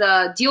says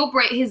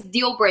his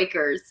deal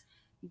breakers: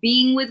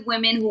 being with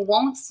women who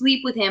won't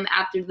sleep with him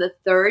after the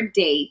third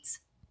date,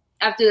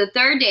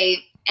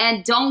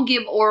 and don't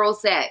give oral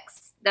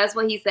sex. That's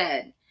what he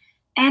said.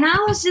 And I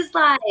was just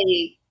like,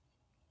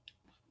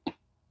 I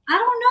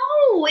don't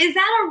know. Is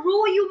that a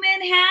rule you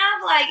men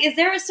have? Like, is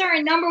there a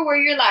certain number where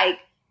you're like,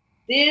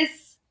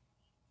 this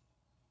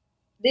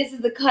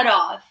is the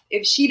cutoff?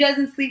 If she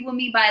doesn't sleep with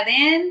me by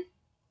then,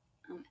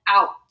 I'm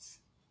out.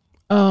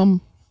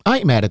 I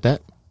ain't mad at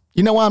that.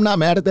 You know why I'm not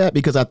mad at that?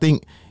 Because I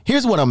think,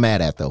 here's what I'm mad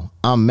at though.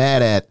 I'm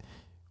mad at,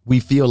 we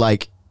feel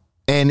like,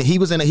 and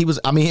him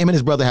and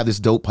his brother have this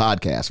dope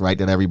podcast, right?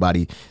 That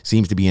everybody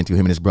seems to be into, him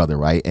and his brother,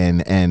 right?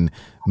 And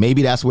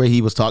maybe that's where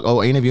he was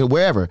talking, interview,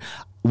 wherever.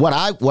 What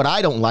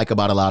I don't like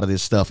about a lot of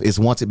this stuff is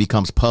once it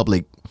becomes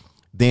public,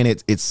 then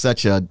it's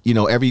such a,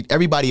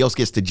 everybody else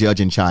gets to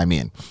judge and chime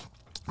in.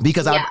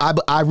 Because yeah.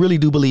 I really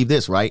do believe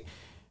this, right?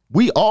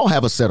 We all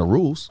have a set of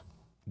rules.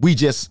 We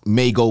just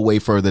may go way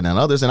further than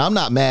others. And I'm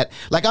not mad.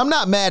 Like, I'm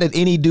not mad at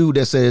any dude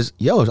that says,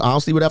 yo, I don't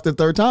sleep with her after the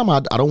third time.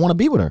 I don't want to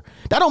be with her.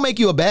 That don't make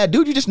you a bad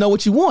dude. You just know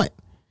what you want.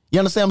 You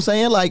understand what I'm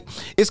saying? Like,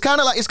 it's kind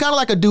of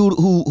like a dude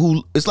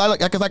who it's like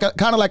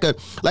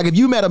if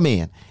you met a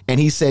man and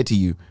he said to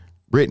you,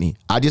 Brittany,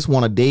 I just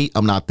want to date.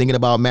 I'm not thinking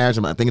about marriage.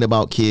 I'm not thinking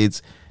about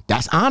kids.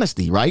 That's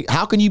honesty, right?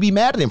 How can you be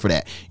mad at him for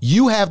that?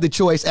 You have the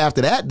choice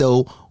after that,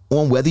 though,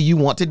 on whether you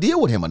want to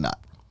deal with him or not.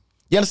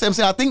 You understand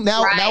what I'm saying? I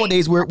think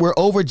nowadays we're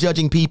over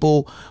judging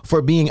people for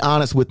being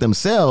honest with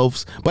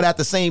themselves, but at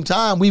the same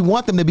time, we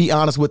want them to be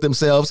honest with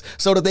themselves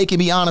so that they can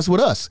be honest with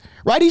us,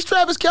 right? He's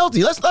Travis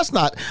Kelce. Let's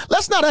not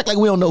act like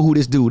we don't know who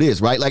this dude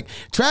is, right? Like,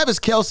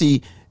 Travis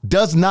Kelce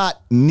does not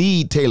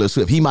need Taylor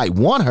Swift. He might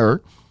want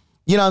her.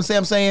 You know what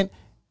I'm saying?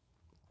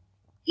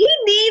 He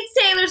needs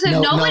Taylor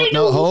Swift. Nobody knew.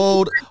 No,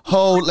 hold.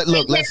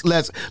 Look,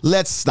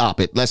 let's stop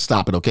it. Let's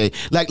stop it, okay?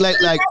 Like.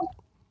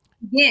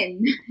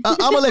 Again. I'm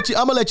gonna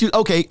let you.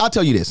 Okay, I'll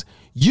tell you this.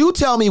 You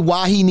tell me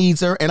why he needs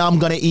her, and I'm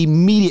gonna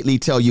immediately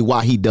tell you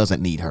why he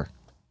doesn't need her.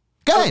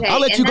 Go ahead. I'll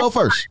let you go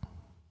first.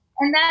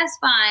 And that's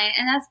fine.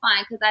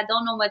 Because I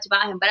don't know much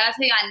about him. But I'll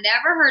tell you, I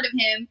never heard of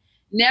him.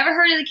 Never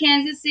heard of the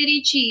Kansas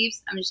City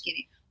Chiefs. I'm just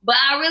kidding. But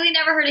I really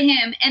never heard of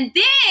him. And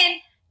then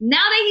now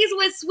that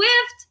he's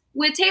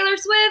with Taylor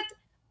Swift,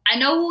 I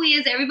know who he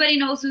is. Everybody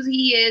knows who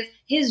he is.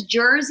 His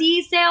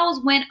jersey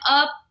sales went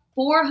up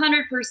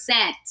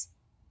 400%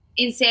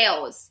 in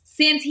sales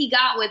since he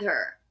got with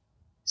her.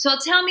 So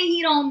tell me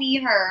he don't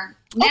need her.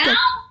 Now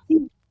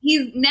okay.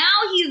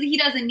 he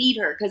doesn't need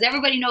her because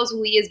everybody knows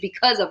who he is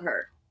because of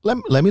her. Let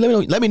me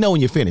know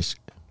when you're finished.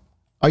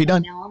 Are you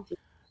done? Now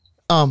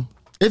I'm finished.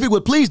 If it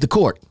would please the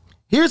court,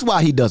 here's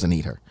why he doesn't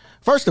need her.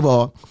 First of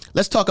all,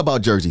 let's talk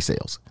about jersey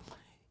sales.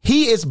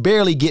 He is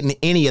barely getting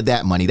any of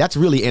that money. That's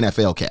really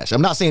NFL cash.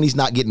 I'm not saying he's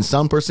not getting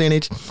some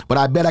percentage, but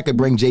I bet I could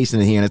bring Jason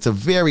in here, and it's a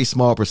very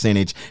small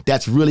percentage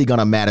that's really going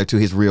to matter to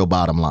his real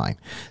bottom line.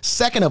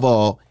 Second of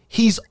all,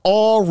 he's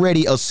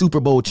already a Super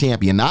Bowl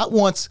champion, not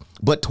once,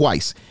 but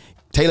twice.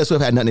 Taylor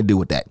Swift had nothing to do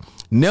with that.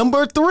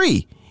 Number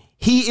 3,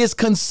 he is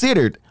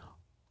considered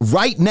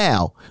right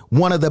now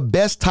one of the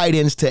best tight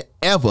ends to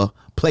ever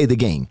play the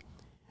game.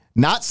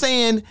 Not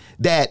saying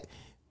that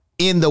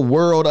in the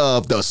world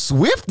of the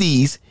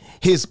Swifties,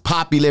 his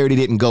popularity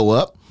didn't go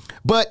up,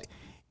 but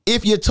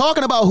if you're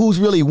talking about who's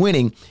really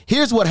winning,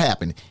 here's what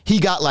happened. He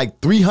got like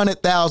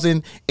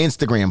 300,000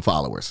 Instagram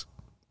followers.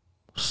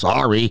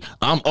 Sorry.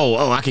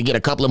 I could get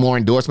a couple of more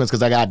endorsements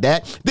because I got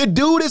that. The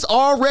dude is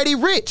already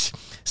rich.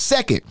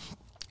 Second,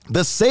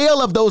 the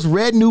sale of those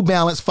red New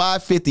Balance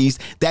 550s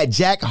that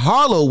Jack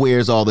Harlow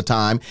wears all the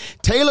time,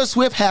 Taylor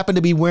Swift happened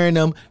to be wearing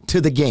them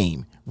to the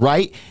game,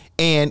 right?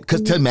 And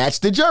because to match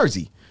the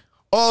jersey.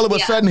 All of a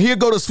sudden, here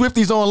go the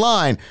Swifties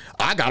online.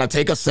 I got to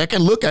take a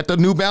second look at the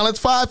New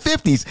Balance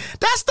 550s.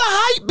 That's the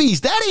hype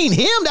beast. That ain't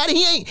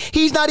him.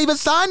 He's not even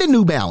signed to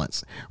New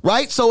Balance,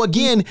 right? So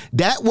again,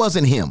 that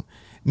wasn't him.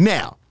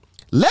 Now,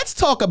 let's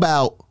talk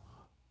about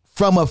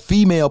from a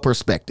female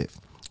perspective.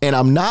 And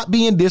I'm not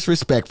being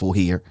disrespectful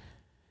here.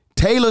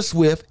 Taylor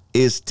Swift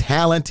is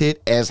talented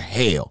as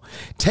hell.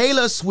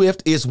 Taylor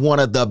Swift is one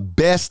of the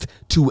best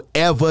to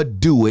ever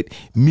do it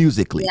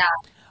musically. Yeah.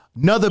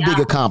 Another big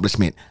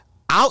accomplishment.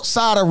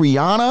 Outside of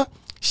Rihanna,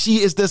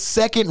 she is the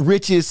second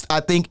richest, I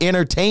think,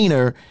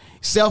 entertainer,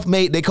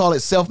 self-made. They call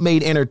it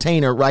self-made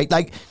entertainer, right?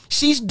 Like,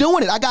 she's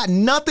doing it. I got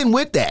nothing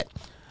with that.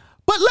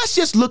 But let's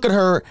just look at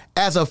her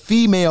as a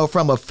female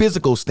from a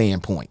physical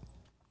standpoint.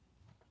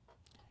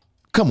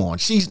 Come on.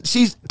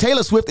 She's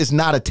Taylor Swift is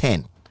not a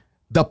 10.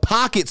 The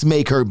pockets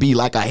make her be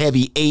like a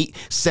heavy 8,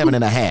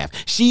 7.5.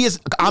 She is,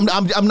 I'm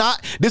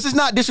not, this is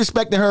not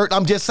disrespecting her.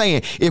 I'm just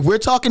saying, if we're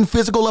talking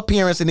physical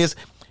appearance in this,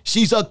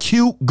 she's a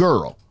cute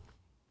girl.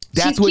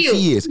 That's what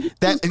she is.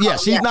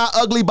 She's not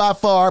ugly by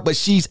far, but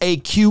she's a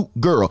cute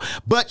girl.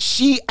 But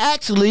she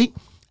actually,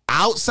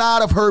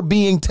 outside of her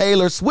being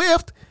Taylor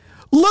Swift,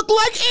 looked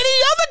like any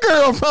other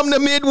girl from the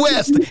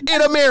Midwest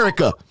in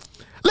America.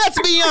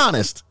 Let's be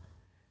honest.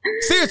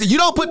 Seriously, you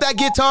don't put that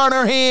guitar in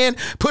her hand,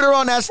 put her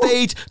on that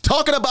stage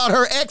talking about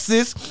her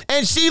exes,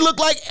 and she looked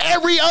like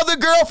every other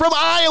girl from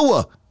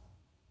Iowa.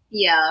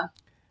 Yeah,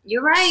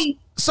 you're right.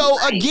 So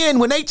again,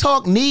 when they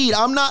talk need,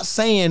 I'm not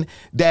saying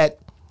that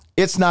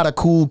it's not a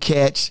cool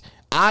catch.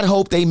 I'd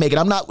hope they make it.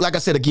 I'm not, like I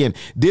said, again,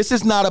 this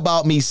is not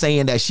about me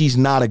saying that she's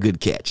not a good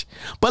catch.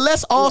 But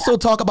let's also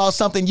talk about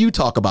something you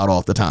talk about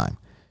all the time.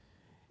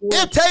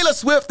 Yeah. If Taylor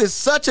Swift is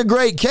such a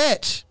great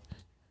catch,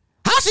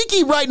 how she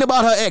keep writing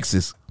about her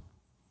exes?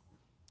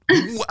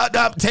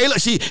 Taylor,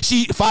 she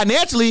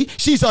financially,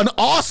 she's an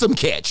awesome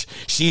catch.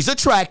 She's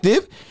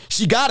attractive.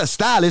 She got a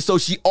stylist, so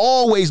she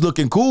always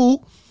looking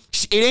cool.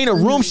 It ain't a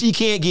room she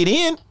can't get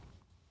in.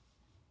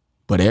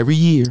 But every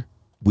year,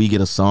 we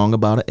get a song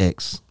about an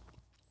ex.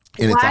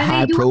 And it's a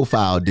high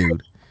profile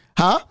dude.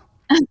 Huh?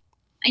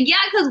 Yeah,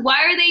 because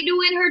why are they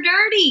doing her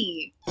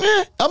dirty?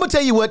 I'm gonna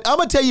tell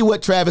you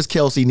what Travis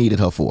Kelce needed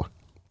her for.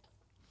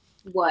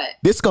 What?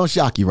 This is gonna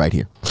shock you right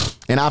here.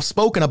 And I've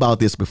spoken about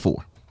this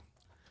before.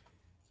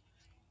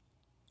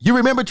 You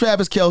remember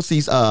Travis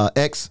Kelce's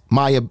ex,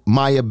 Maya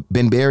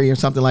Benberry or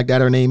something like that,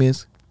 her name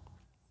is?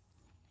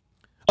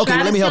 Okay,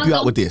 well, let me help you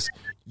out with this.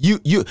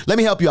 Let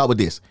me help you out with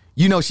this.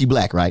 You know she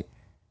black, right?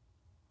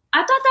 I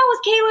thought that was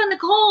Kayla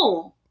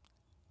Nicole.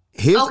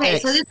 So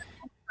this is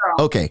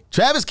girl. Okay,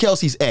 Travis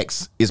Kelce's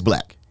ex is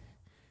black.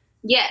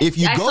 Yes, if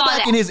you go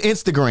back in his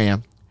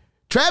Instagram,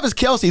 Travis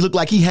Kelce looked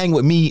like he hang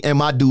with me and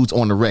my dudes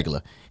on the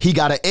regular. He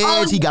got an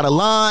edge, he got a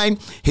line,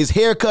 his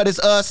haircut is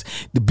us,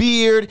 the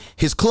beard,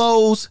 his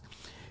clothes.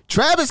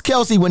 Travis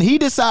Kelce, when he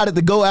decided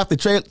to go after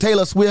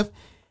Taylor Swift,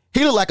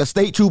 he looked like a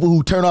state trooper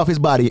who turned off his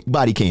body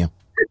cam.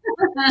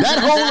 That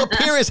whole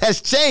appearance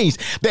has changed.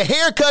 The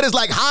haircut is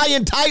like high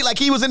and tight, like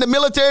he was in the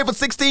military for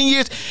 16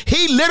 years.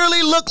 He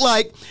literally looked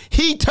like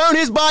he turned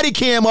his body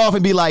cam off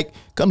and be like,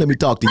 come let me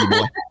talk to you,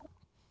 boy.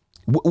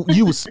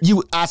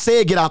 I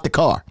said get out the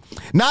car.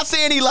 Not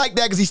saying he like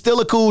that because he's still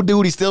a cool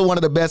dude. He's still one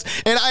of the best.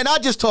 And I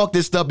just talk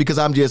this stuff because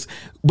I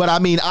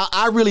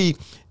really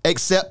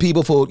accept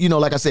people for,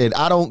 like I said,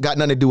 I don't got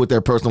nothing to do with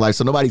their personal life.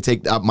 So nobody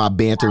take my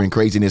banter and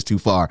craziness too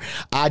far.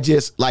 I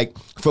just like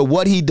for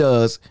what he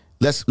does.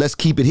 Let's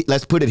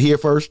put it here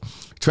first.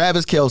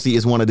 Travis Kelce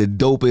is one of the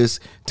dopest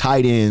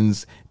tight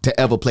ends to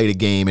ever play the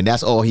game, and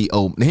that's all he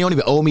owed. He don't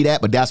even owe me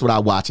that, but that's what I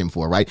watch him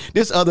for, right?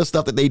 This other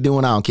stuff that they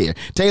doing, I don't care.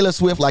 Taylor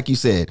Swift, like you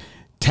said,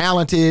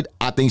 talented.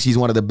 I think she's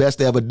one of the best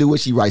to ever do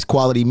it. She writes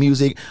quality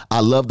music. I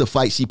love the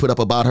fight she put up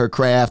about her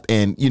craft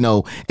and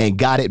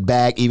got it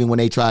back even when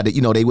they tried to,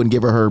 they wouldn't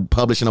give her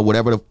publishing or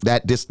whatever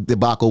this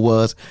debacle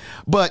was.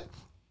 But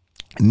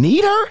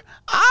need her?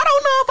 I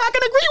don't know if I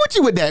can agree with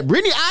you with that,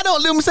 Brittany. I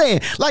don't know what I'm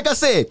saying. Like I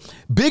said,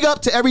 big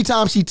up to every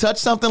time she touched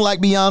something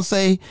like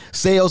Beyonce,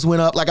 sales went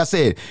up. Like I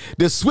said,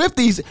 the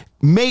Swifties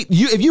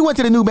if you went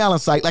to the New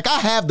Balance site, like I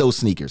have those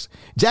sneakers.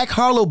 Jack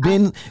Harlow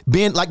been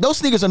like those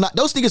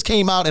sneakers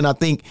came out in I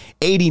think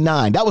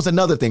 89. That was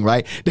another thing,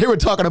 right? They were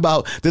talking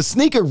about the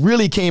sneaker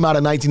really came out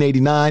in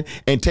 1989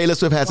 and Taylor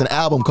Swift has an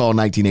album called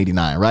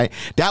 1989, right?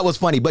 That was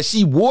funny. But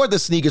she wore the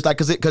sneakers like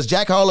because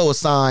Jack Harlow was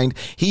signed.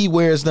 He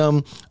wears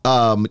them.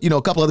 A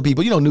couple other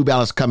people, New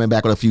Balance coming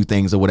back with a few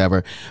things or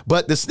whatever.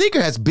 But the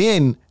sneaker has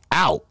been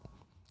out.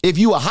 If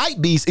you a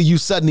hype beast and you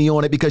suddenly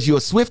on it because you're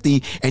a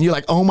Swiftie and you're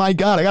like, oh my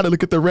God, I got to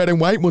look at the red and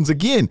white ones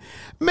again.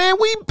 Man,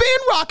 we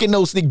been rocking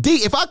those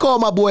sneakers. If I call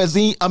my boy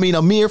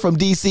Amir from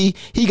DC,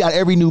 he got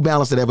every New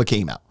Balance that ever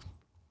came out.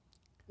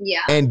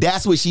 Yeah. And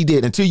that's what she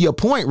did. And to your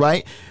point,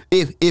 right?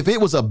 If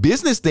it was a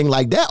business thing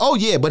like that, oh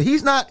yeah, but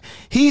he's not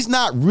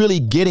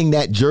really getting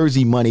that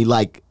jersey money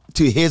like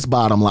to his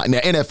bottom line. Now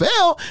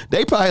NFL,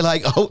 they probably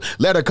like, oh,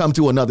 let her come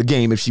to another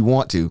game if she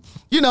want to.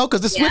 You know,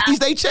 because the Swifties,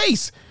 they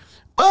chase.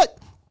 But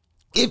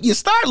if you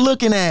start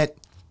looking at,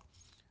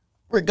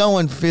 we're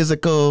going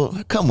physical.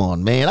 Come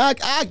on, man.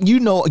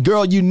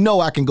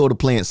 Girl, I can go to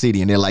Plant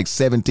City and there are like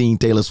 17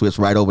 Taylor Swifts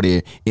right over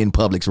there in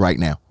Publix right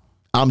now.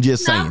 I'm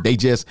just saying. They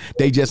just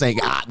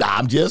ain't.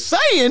 I'm just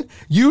saying.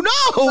 You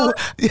know.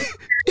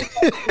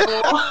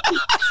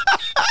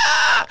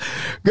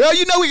 Girl,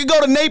 you know we can go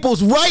to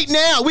Naples right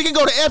now. We can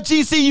go to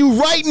FGCU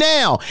right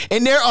now.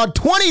 And there are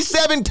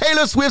 27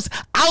 Taylor Swifts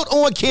out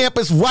on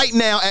campus right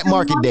now at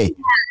Market Day.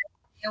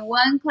 In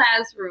one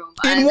classroom.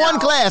 In one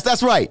class,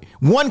 that's right.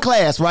 One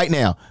class right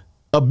now.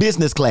 A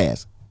business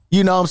class.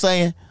 You know what I'm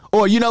saying?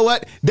 Or you know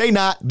what? They in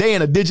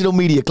a digital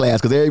media class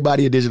because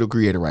everybody a digital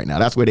creator right now.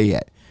 That's where they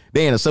at.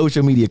 They in a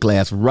social media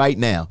class right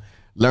now,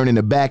 learning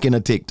the back end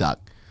of TikTok.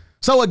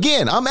 So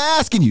again, I'm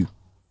asking you,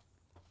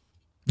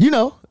 you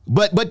know,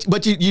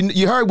 but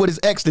you heard what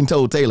his ex then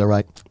told Taylor,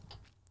 right?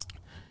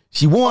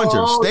 She warns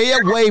her, stay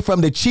away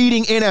from the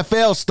cheating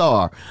NFL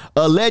star.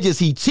 Alleges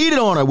he cheated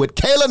on her with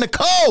Kayla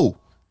Nicole.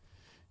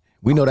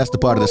 We know that's the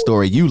part of the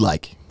story you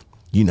like,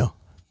 you know.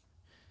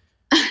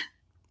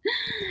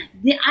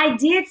 I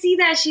did see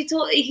that she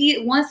said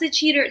once a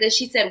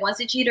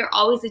cheater,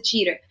 always a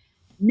cheater.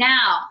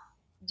 Now,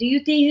 do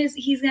you think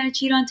he's going to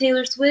cheat on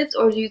Taylor Swift,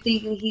 or do you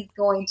think he's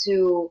going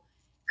to?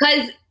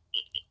 Because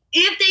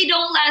if they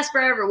don't last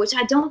forever, which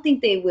I don't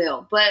think they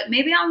will, but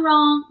maybe I'm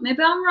wrong.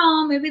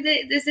 Maybe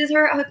this is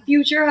her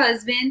future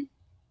husband.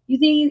 You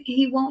think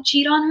he won't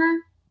cheat on her?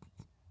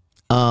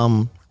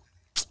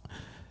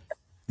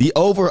 The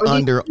over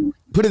under.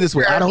 Put it this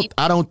way,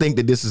 I don't think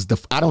that this is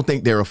I don't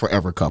think they're a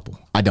forever couple.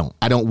 I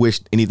don't wish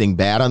anything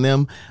bad on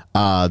them.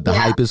 The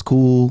hype is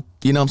cool.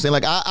 You know what I'm saying?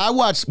 Like I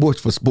watch sports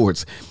for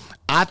sports.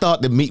 I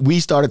thought that we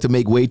started to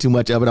make way too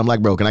much of it. I'm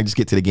like, bro, can I just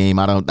get to the game?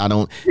 I don't.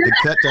 It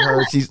cut to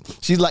her.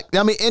 She's like,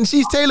 I mean, and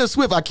she's Taylor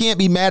Swift. I can't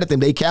be mad at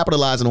them. They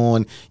capitalizing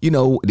on, you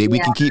know, we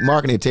can keep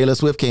marketing it. Taylor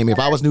Swift came. If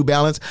I was New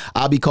Balance,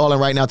 I'll be calling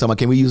right now, talking about,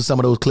 can we use some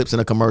of those clips in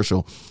a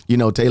commercial? You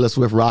know, Taylor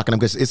Swift rocking them,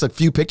 because it's a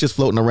few pictures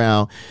floating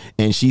around,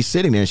 and she's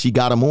sitting there, and she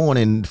got them on,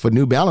 and for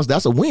New Balance,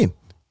 that's a win.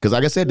 Because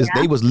like I said,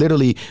 they was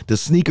literally the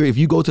sneaker. If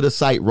you go to the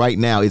site right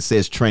now, it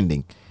says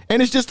trending.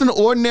 And it's just an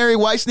ordinary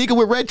white sneaker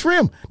with red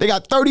trim. They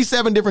got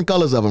 37 different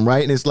colors of them,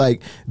 right? And it's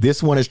like,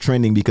 this one is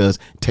trending because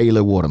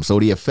Taylor wore them. So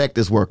the effect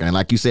is working. And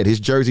like you said, his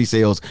jersey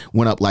sales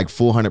went up like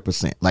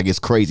 400%. Like, it's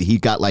crazy. He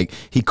caught like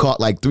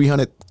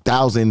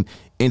 300,000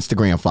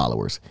 Instagram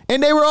followers.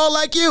 And they were all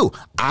like you.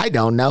 I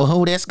don't know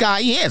who this guy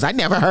is. I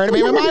never heard of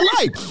him in my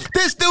life.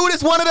 This dude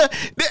is one of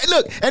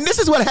look, and this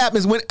is what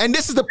happens I'm going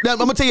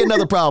to tell you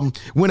another problem.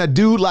 When a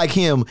dude like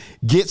him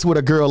gets with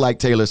a girl like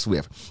Taylor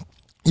Swift.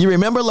 You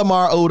remember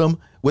Lamar Odom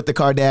with the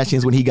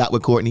Kardashians when he got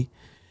with Kourtney?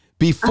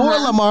 Before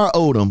Lamar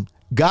Odom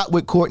got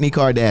with Kourtney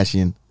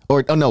Kardashian,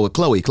 with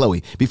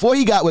Khloe. Before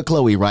he got with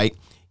Khloe, right?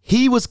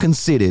 He was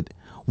considered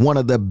one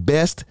of the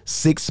best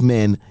 6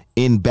 men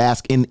in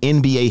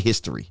NBA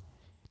history.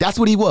 That's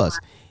what he was.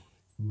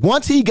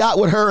 Once he got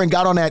with her and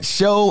got on that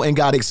show and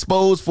got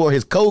exposed for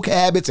his coke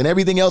habits and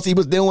everything else he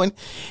was doing,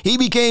 he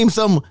became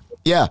some,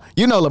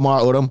 Lamar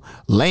Odom,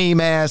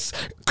 lame ass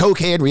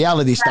cokehead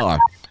reality star.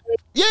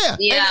 Yeah.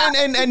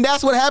 And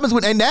that's what happens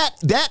and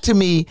that to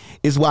me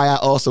is why I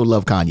also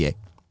love Kanye.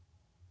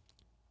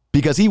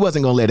 Because he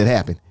wasn't going to let it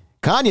happen.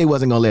 Kanye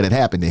wasn't going to let it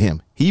happen to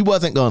him. He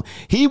wasn't going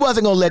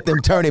to let them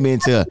turn him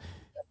into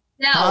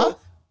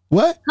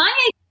What?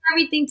 Kanye did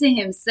everything to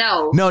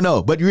himself.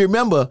 No, but you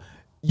remember,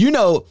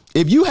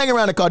 if you hang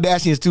around the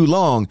Kardashians too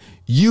long,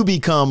 you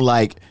become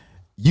like,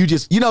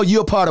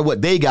 you're part of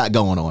what they got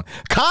going on.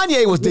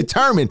 Kanye was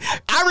determined.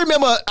 I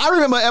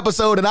remember an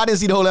episode, and I didn't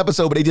see the whole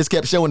episode, but they just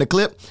kept showing the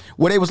clip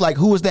where they was like,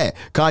 who was that?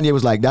 Kanye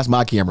was like, that's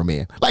my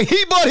cameraman. Like,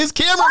 he brought his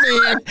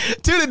cameraman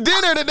to the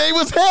dinner that they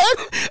was had.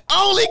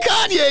 Only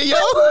Kanye, yo.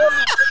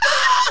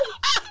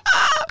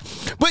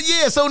 But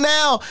yeah, so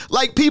now,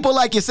 like, people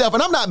like yourself,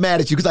 and I'm not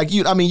mad at you, because like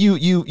you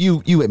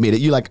admit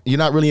it. You're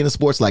not really into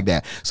sports like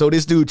that. So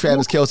this dude,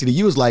 Travis Kelce, to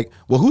you is like,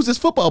 well, who's this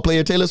football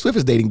player Taylor Swift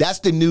is dating? That's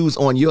the news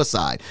on your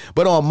side.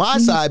 But on my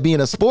side,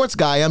 being a sports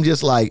guy, I'm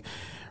just like,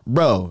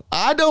 bro,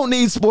 I don't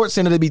need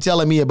SportsCenter to be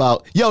telling me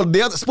about, the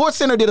other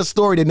SportsCenter did a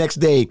story the next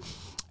day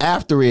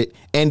after it,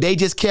 and they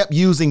just kept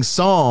using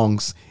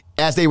songs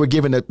as they were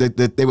given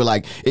they were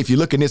like, if you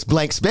look in this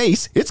blank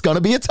space, it's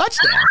gonna be a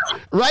touchdown,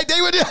 right?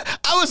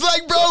 I was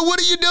like, bro, what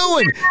are you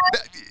doing?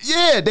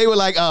 Yeah, they were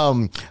like,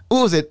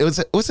 what was it?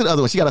 What's the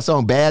other one? She got a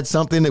song, Bad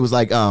Something. It was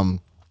like, I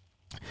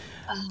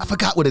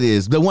forgot what it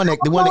is. The one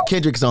that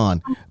Kendrick's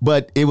on,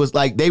 but it was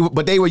like they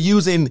were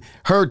using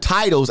her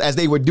titles as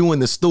they were doing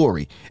the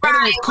story, and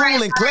it was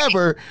cool and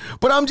clever.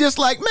 But I'm just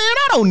like, man,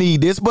 I don't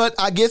need this. But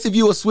I guess if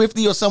you a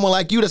Swiftie or someone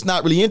like you that's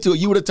not really into it,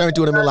 you would have turned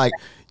to it and been like,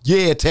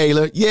 yeah,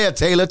 Taylor,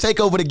 take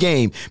over the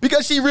game,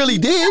 because she really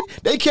did.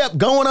 They kept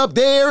going up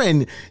there,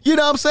 and you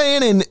know what I'm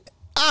saying, and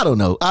I don't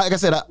know. Like I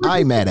said, I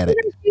ain't mad at it.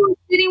 He was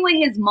sitting with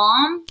his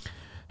mom.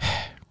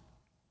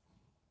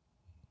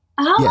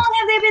 How long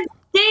have they been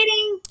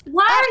dating?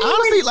 Why are you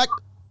honestly like?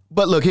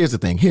 But look, here's the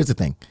thing. Here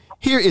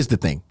is the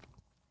thing.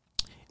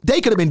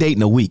 They could have been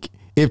dating a week.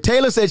 If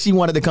Taylor said she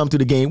wanted to come to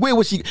the game, where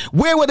were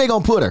they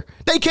gonna put her?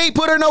 They can't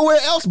put her nowhere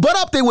else but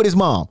up there with his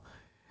mom.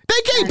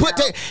 They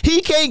can't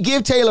he can't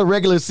give Taylor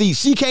regular seats.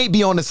 She can't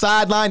be on the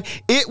sideline.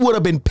 It would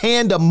have been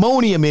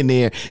pandemonium in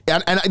there.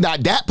 And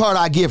that part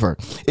I give her.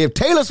 If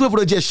Taylor Swift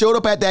would have just showed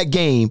up at that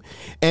game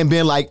and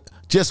been like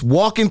just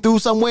walking through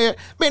somewhere,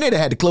 man, they'd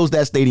have had to close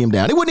that stadium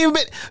down. It wouldn't even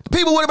been,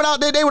 people would have been out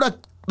there. They would have,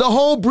 the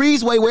whole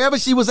breezeway, wherever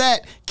she was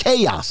at,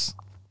 chaos.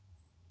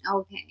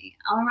 Okay,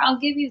 I'll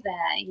give you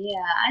that. Yeah,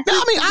 I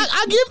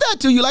give that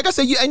to you. Like I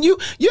said, you're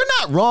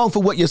not wrong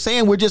for what you're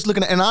saying. We're just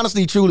looking at, and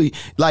honestly, truly,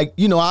 like,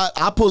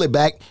 I pull it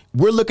back.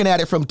 We're looking at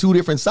it from two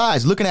different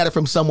sides. Looking at it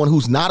from someone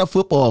who's not a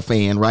football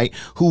fan, right?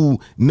 Who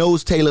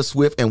knows Taylor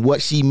Swift and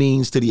what she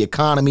means to the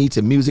economy,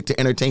 to music, to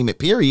entertainment,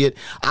 period.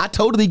 I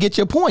totally get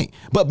your point.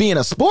 But being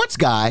a sports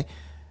guy,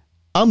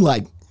 I'm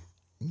like,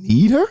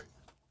 need her?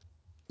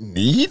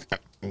 Need?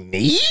 I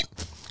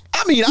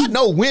mean, I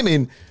know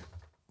women,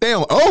 they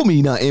don't owe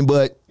me nothing,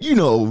 but you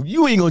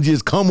ain't gonna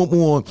just come in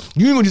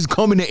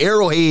the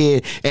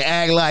Arrowhead and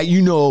act like,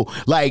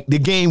 like the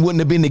game wouldn't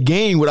have been the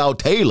game without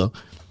Taylor.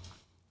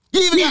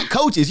 You even got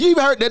coaches. You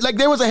even heard that, like,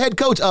 there was a head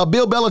coach,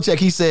 Bill Belichick.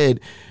 He said,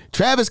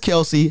 Travis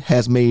Kelce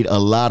has made a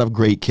lot of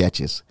great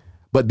catches,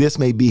 but this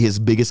may be his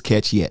biggest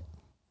catch yet.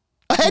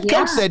 A head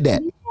coach said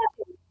that.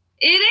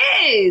 It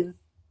is.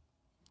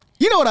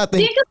 You know what I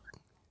think?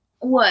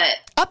 What?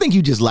 I think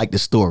you just like the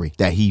story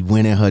that he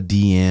went in her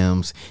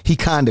DMs. He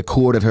kind of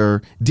courted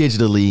her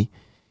digitally,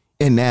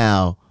 and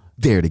now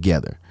they're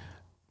together.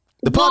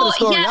 The part of the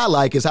story I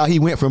like is how he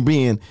went from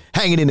being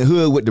hanging in the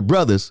hood with the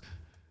brothers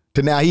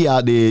to now he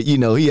out there,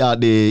 he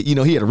had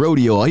a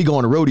rodeo, or he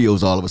going to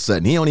rodeos all of a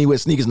sudden. He don't even wear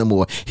sneakers no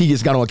more. He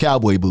just got on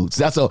cowboy boots.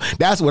 That's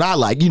what I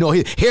like.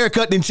 His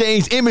haircut didn't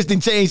change, image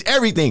didn't change,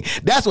 everything.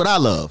 That's what I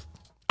love.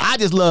 I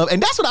just love,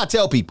 and that's what I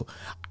tell people.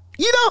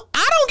 I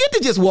don't get to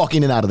just walk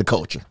in and out of the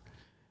culture.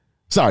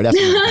 Sorry, that's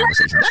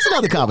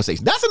another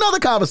conversation. That's another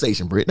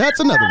conversation, Britt. That's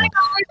another one.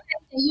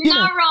 You're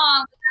not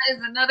wrong. That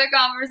is another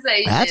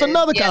conversation. That's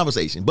another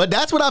conversation. But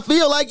that's what I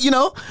feel like,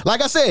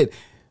 like I said,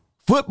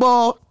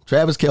 football,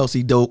 Travis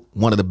Kelce, dope,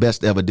 one of the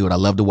best to ever do it. I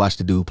love to watch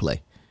the dude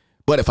play.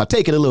 But if I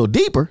take it a little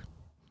deeper,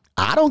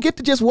 I don't get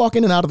to just walk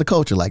in and out of the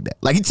culture like that.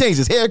 Like, he changed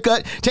his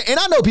haircut, and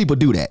I know people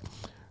do that.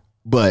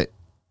 But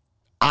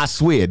I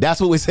swear,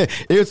 that's what we said.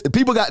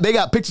 They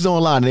got pictures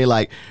online, and they're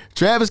like,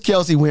 Travis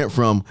Kelce went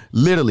from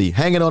literally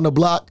hanging on the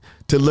block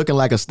to looking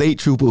like a state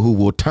trooper who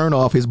will turn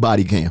off his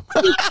body cam.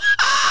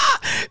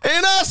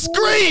 And I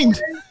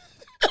screamed.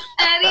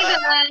 And he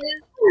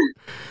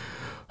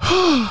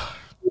does.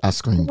 I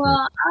screamed.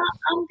 Well,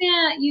 I'm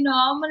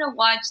gonna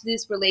watch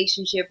this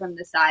relationship from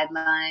the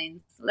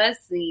sidelines.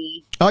 Let's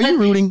see. Are you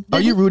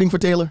rooting for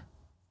Taylor?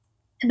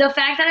 The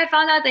fact that I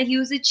found out that he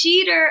was a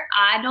cheater,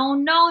 I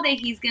don't know that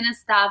he's going to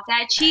stop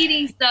that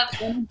cheating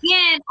stuff. And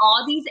again,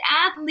 all these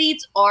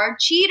athletes are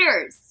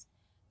cheaters.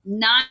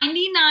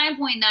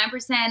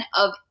 99.9%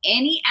 of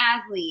any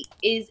athlete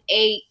is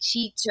a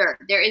cheater.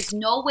 There is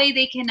no way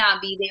they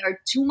cannot be. They are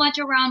too much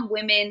around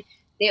women.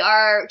 They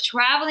are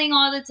traveling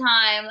all the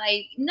time.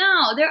 Like,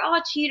 no, they're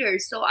all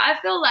cheaters. So I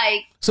feel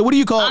like. So what do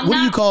you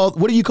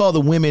call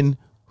the women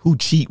who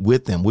cheat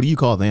with them? What do you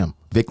call them?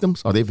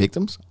 Victims? Are they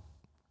victims?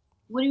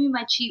 What do you mean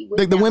by cheat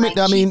with the women?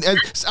 I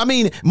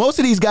mean, most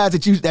of these guys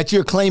that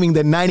you're claiming,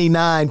 the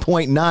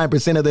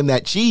 99.9% of them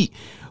that cheat,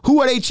 who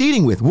are they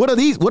cheating with? What are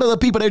the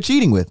people they're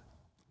cheating with?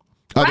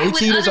 Are they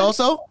cheaters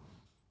also?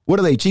 What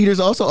are they, cheaters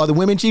also? Are the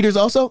women cheaters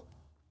also?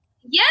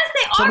 Yes,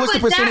 they are. So what's the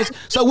percentage?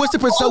 So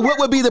what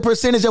would be the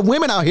percentage of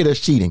women out here that's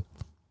cheating?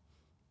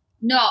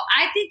 No,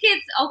 I think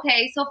it's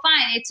okay. So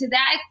fine, to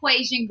that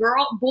equation,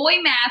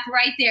 boy math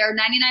right there.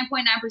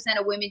 99.9%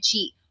 of women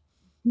cheat.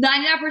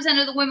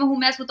 99% of the women who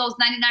mess with those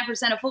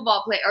 99% of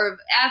football or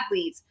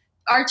athletes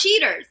are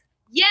cheaters.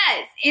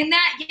 Yes,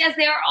 yes,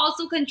 they are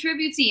also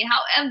contributing.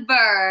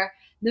 However,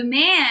 the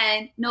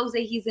man knows that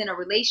he's in a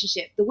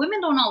relationship. The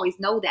women don't always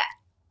know that.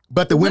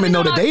 But the women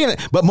know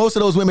that but most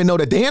of those women know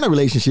that they're in a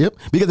relationship,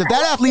 because if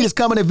that athlete is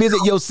coming to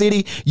visit your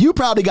city, you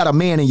probably got a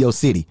man in your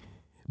city,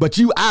 but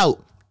you out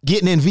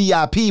getting in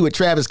VIP with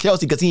Travis Kelce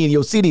because he in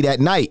your city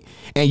that night,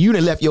 and you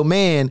done left your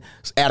man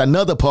at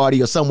another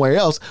party or somewhere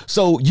else.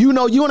 So you in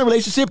a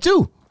relationship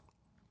too.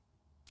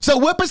 So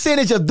what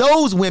percentage of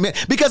those women?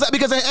 Because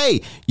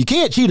hey, you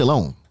can't cheat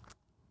alone.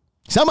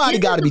 Somebody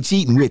got to be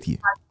cheating with you.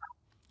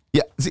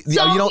 Yeah,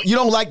 you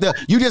don't like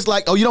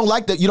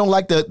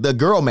the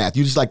girl math.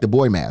 You just like the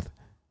boy math.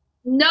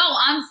 No,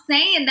 I'm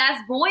saying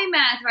that's boy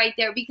math right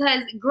there,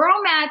 because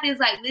girl math is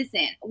like,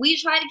 listen, we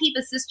try to keep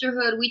a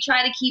sisterhood. We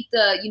try to keep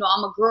the,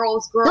 I'm a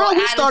girl's girl. Girl,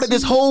 we started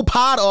this whole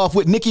pod off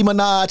with Nicki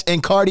Minaj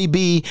and Cardi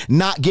B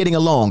not getting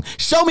along.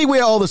 Show me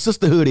where all the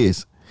sisterhood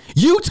is.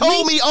 You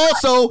told me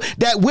also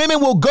that women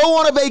will go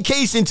on a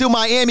vacation to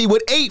Miami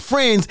with 8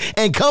 friends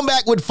and come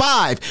back with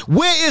 5.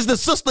 Where is the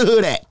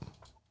sisterhood at?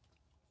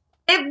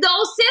 If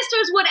those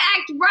sisters would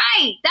act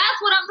right,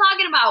 that's what I'm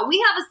talking about. We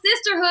have a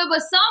sisterhood,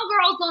 but some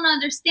girls don't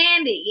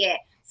understand it yet.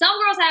 Some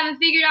girls haven't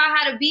figured out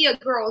how to be a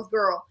girl's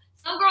girl.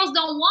 Some girls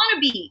don't want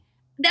to be.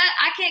 That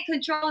I can't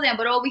control them,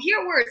 but over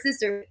here we're a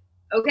sisterhood.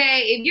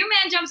 Okay, if your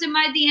man jumps in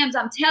my DMs,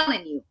 I'm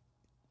telling you,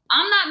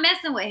 I'm not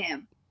messing with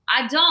him.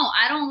 I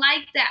don't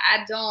like that.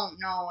 I don't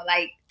know.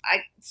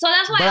 So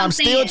that's why I'm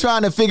saying. Still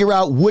trying to figure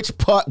out which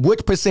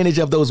percentage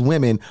of those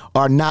women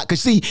are not.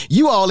 Because see,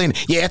 you all in,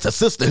 yeah, it's a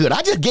sisterhood.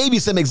 I just gave you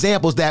some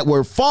examples that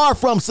were far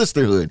from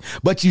sisterhood,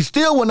 but you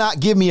still will not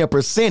give me a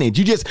percentage.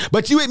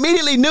 But you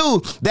immediately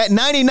knew that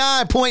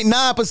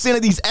 99.9%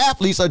 of these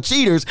athletes are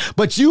cheaters,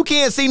 but you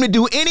can't seem to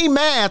do any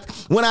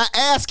math when I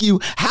ask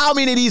you how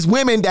many of these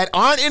women that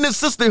aren't in the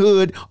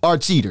sisterhood are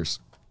cheaters.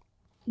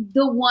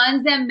 The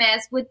ones that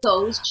mess with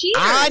those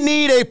cheaters. I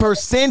need a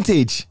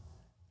percentage.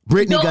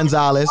 Brittany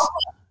Gonzalez. Okay.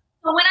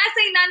 So when I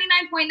say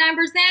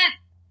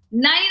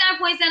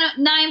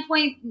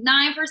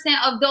 99.9%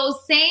 of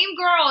those same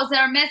girls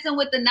that are messing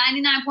with the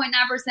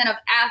 99.9% of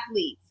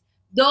athletes,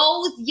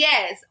 those,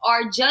 yes,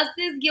 are just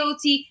as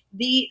guilty,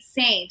 the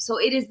same. So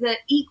it is the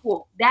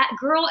equal. That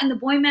girl and the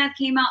boy math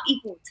came out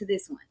equal to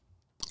this one.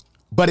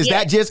 But is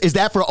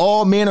that for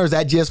all men, or is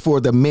that just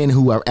for the men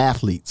who are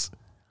athletes?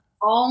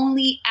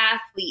 Only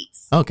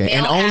athletes. Okay,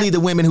 and only athletes. The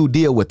women who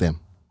deal with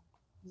them.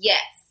 Yes.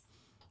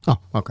 Oh,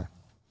 okay.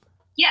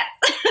 Yes.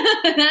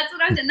 That's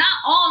what I'm saying. Not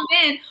all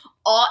men,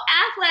 all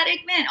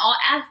athletic men, all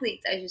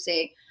athletes, I should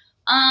say.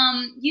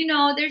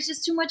 There's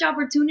just too much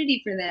opportunity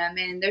for them,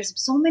 and there's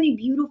so many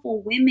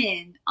beautiful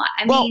women.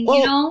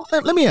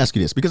 Let me ask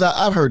you this, because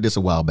I've heard this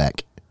a while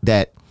back,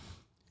 that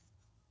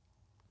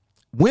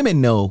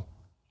women know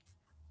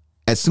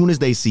as soon as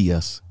they see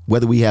us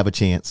whether we have a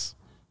chance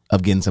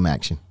of getting some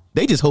action.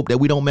 They just hope that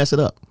we don't mess it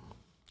up.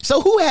 So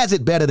who has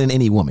it better than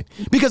any woman?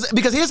 Because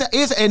here's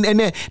and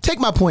then take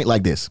my point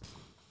like this.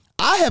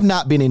 I have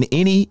not been in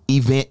any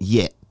event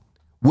yet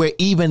where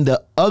even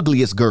the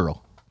ugliest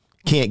girl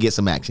can't get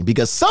some action,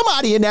 because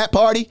somebody in that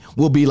party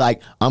will be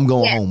like, I'm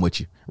going home with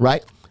you,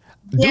 right?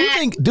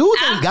 Yeah.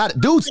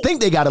 Dudes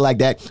think they got it like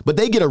that, but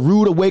they get a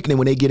rude awakening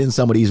when they get in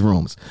some of these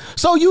rooms.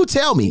 So you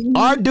tell me,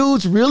 do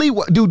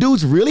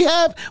dudes really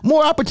have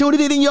more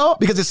opportunity than y'all?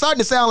 Because it's starting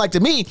to sound like to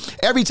me,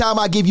 every time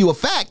I give you a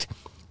fact,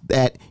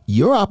 that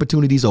your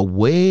opportunities are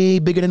way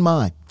bigger than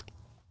mine.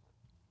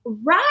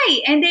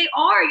 Right. And they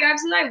are. You're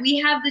absolutely right. We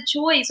have the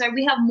choice, right?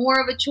 We have more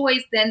of a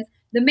choice than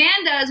the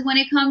man does when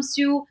it comes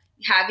to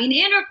having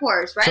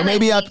intercourse, right? So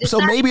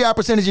maybe our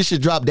percentages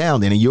should drop down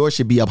then, and yours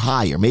should be up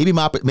higher. Maybe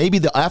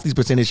the athletes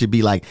percentage should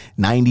be like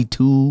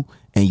 92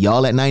 and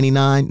y'all at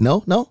 99.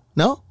 No,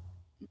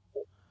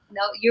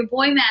 you're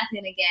boy mathing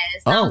again.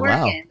 It's not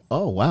working.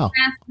 Oh, wow.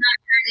 Math's not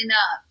adding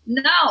up.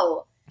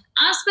 No.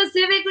 I'm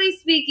specifically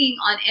speaking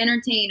on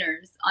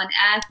entertainers, on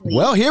athletes.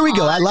 Well, here we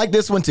go. I like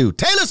this one too.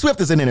 Taylor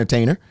Swift is an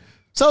entertainer.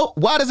 So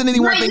why doesn't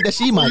anyone think that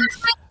she might?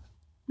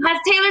 Has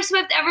Taylor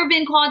Swift ever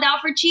been called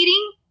out for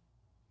cheating?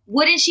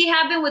 Wouldn't she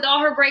have been with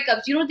all her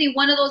breakups? You don't think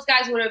one of those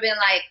guys would have been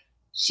like,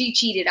 she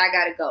cheated, I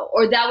gotta go?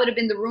 Or that would have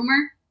been the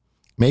rumor?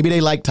 Maybe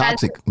they like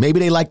toxic. Maybe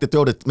they like to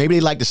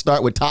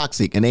start with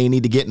toxic and they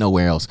need to get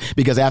nowhere else,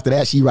 because after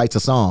that she writes a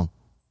song.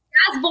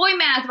 That's boy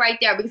math right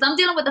there, because I'm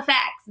dealing with the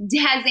facts.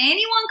 Has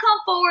anyone come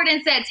forward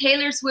and said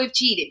Taylor Swift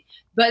cheated?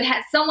 But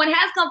someone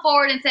has come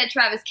forward and said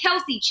Travis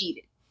Kelce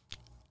cheated.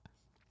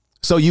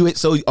 So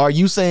are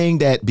you saying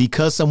that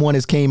because someone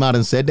has came out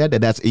and said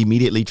that's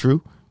immediately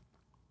true?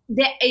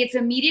 That it's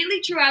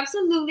immediately true.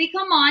 Absolutely.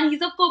 Come on.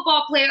 He's a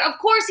football player. Of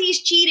course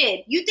he's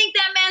cheated. You think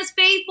that man's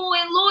faithful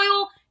and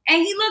loyal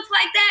and he looks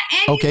like that?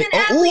 And okay. He's an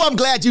athlete.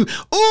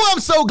 I'm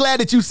so glad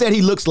that you said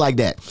he looks like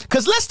that.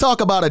 Because let's talk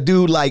about a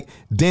dude like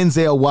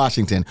Denzel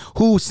Washington,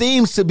 who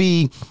seems to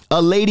be a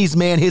ladies'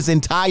 man his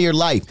entire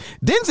life.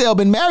 Denzel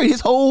been married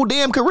his whole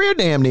damn career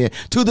damn near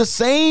to the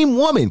same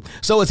woman.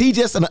 So is he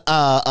just an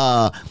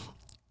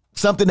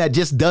something that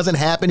just doesn't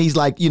happen? He's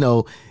like,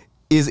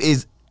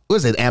 is what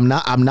is it?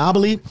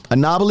 Anomaly,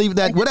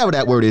 that whatever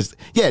that word is.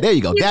 Yeah, there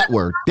you go. That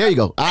word. There you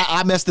go.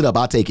 I messed it up.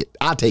 I'll take it.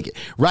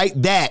 Right?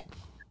 That.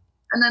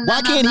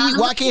 Why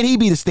can't he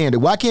be the standard?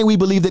 Why can't we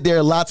believe that there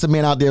are lots of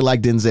men out there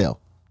like Denzel?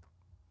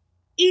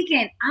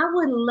 Egan, I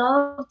would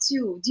love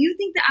to. Do you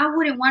think that I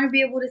wouldn't want to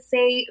be able to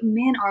say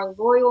men are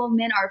loyal,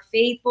 men are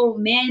faithful,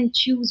 men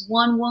choose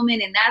one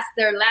woman and that's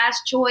their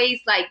last choice,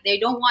 like they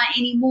don't want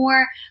any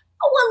more?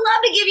 I would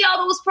love to give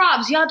y'all those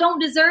props. Y'all don't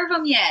deserve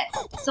them yet.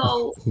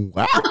 So,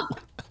 wow.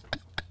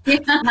 Yeah.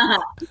 It's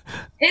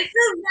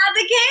just not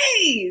the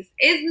case.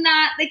 It's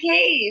not the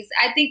case.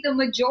 I think the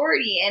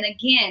majority, and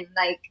again,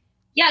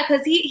 yeah,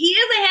 because he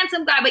is a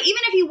handsome guy, but even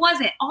if he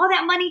wasn't, all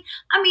that money,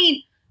 I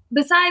mean,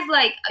 besides,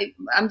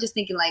 I'm just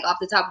thinking, off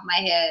the top of my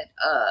head,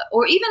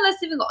 or even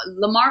let's even go,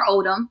 Lamar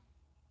Odom,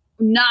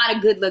 not a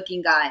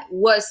good-looking guy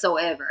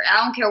whatsoever.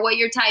 I don't care what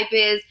your type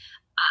is.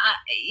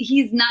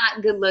 He's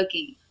not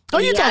good-looking. Oh,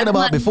 you're talking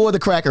about before the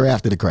crack or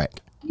after the crack?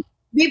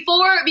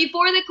 Before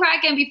the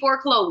crack and before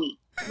Chloe,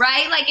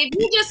 right? Like, if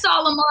you just saw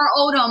Lamar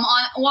Odom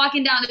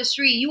walking down the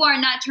street, you are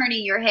not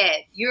turning your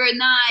head. You're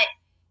not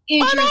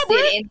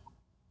interested in...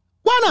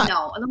 Why not?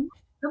 No,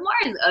 Lamar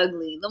is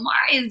ugly. Lamar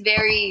is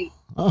very.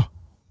 Oh.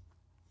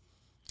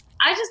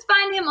 I just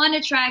find him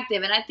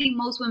unattractive, and I think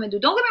most women do.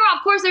 Don't get me wrong.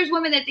 Of course, there's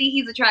women that think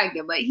he's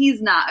attractive, but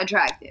he's not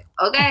attractive.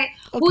 Okay.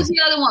 Who's the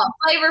other one?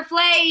 Flavor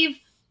Flav.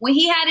 When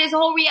he had his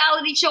whole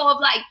reality show of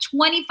like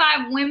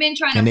 25 women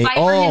trying to fight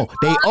for him.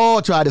 They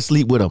all tried to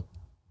sleep with him.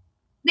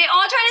 They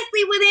all tried to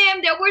sleep with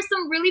him. There were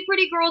some really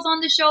pretty girls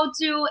on the show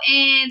too,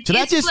 and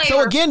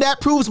so again, that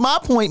proves my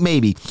point.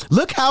 Maybe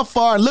look how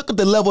far, look at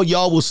the level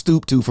y'all will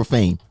stoop to for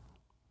fame.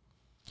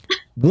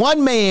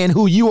 One man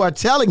who you are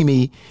telling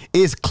me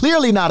is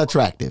clearly not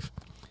attractive,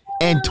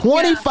 and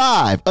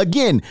 25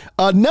 again,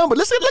 a number.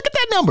 Listen, look at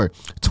that number: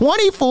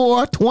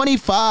 24,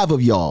 25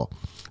 of y'all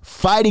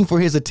fighting for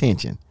his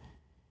attention,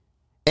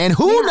 and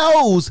who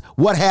knows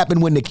what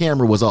happened when the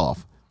camera was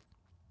off.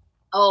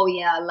 Oh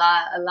yeah, a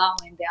lot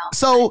went down.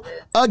 So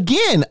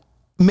again,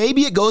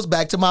 maybe it goes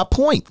back to my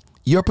point.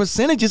 Your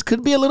percentages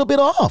could be a little bit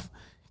off.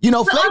 You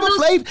know, Flavor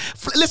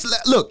Flav. Listen,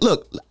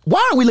 look.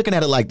 Why aren't we looking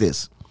at it like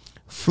this?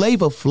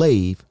 Flavor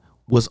Flav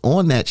was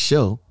on that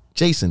show.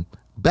 Jason,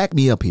 back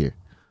me up here.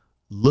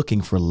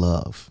 Looking for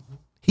love.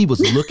 He was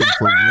looking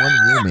for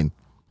one woman.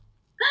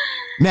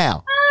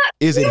 Now,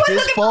 is it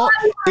his fault?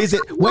 Is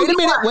it? Wait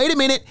a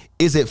minute.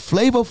 Is it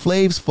Flavor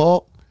Flav's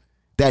fault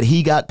that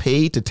he got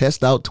paid to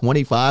test out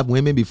 25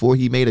 women before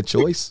he made a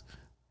choice?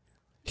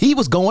 He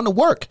was going to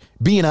work,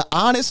 being an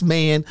honest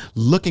man,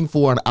 looking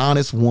for an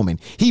honest woman.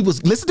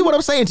 Listen to what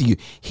I'm saying to you.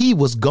 He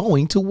was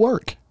going to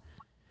work.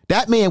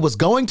 That man was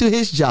going to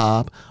his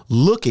job,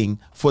 looking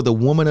for the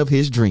woman of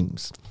his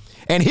dreams.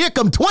 And here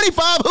come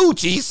 25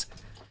 hoochies.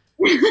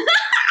 Not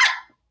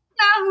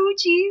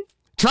hoochies.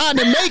 Trying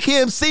to make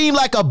him seem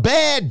like a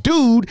bad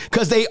dude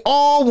because they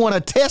all want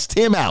to test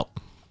him out.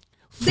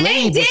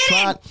 Flav,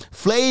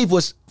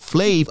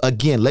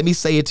 again, let me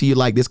say it to you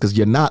like this because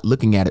you're not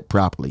looking at it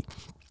properly.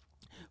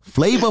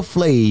 Flavor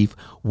Flav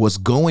was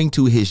going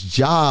to his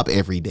job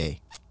every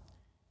day.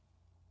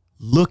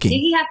 Looking. Did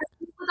he have to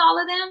sleep with all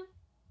of them?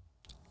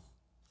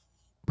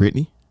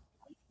 Brittany?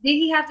 Did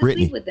he have to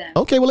sleep with them?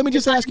 Okay, well, let me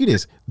just ask you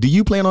this. Do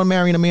you plan on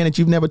marrying a man that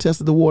you've never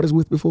tested the waters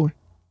with before?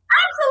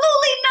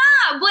 Absolutely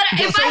not.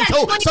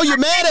 But so you're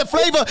mad at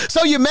Flavor?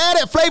 So you're mad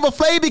at Flavor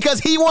Flav because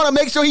he want to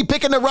make sure he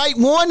picking the right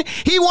one?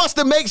 He wants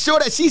to make sure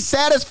that she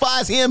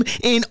satisfies him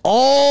in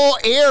all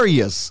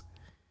areas.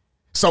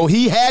 So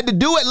he had to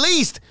do at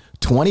least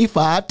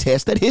 25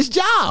 tests at his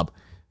job.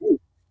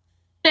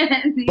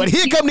 But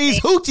here come these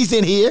hoochies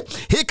in here.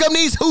 Here come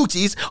these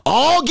hoochies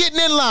all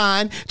getting in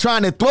line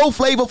trying to throw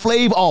Flavor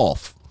Flav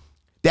off.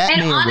 That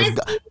man was...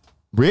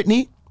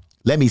 Brittany,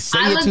 let me say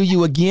it to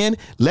you again.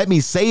 Let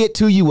me say it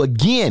to you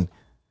again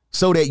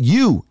so that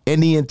you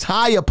and the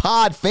entire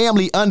pod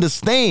family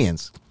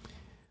understands.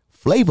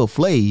 Flavor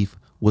Flav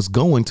was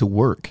going to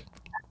work.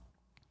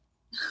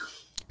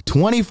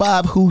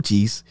 25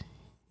 hoochies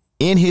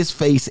in his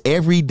face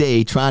every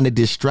day trying to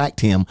distract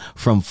him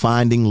from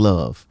finding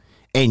love.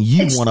 And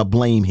you want to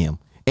blame him.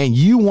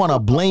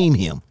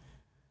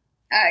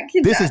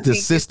 This is the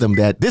system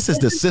that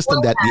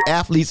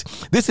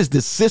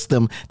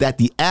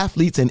the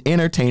athletes and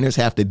entertainers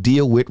have to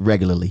deal with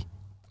regularly.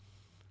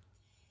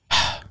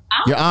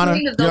 Your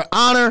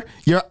Honor,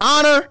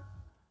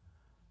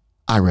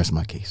 I rest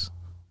my case.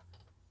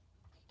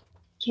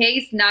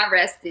 Case not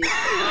rested.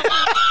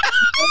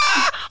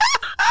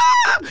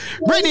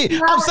 Brittany,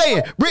 I'm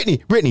saying,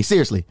 Brittany,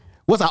 seriously.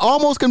 Was I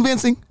almost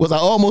convincing? No,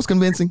 not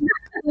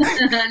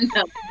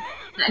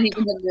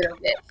even a little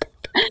bit.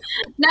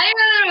 Not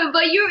even a little bit.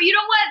 But you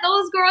know what?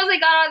 Those girls that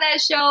got on that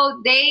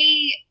show,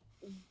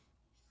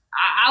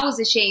 I was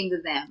ashamed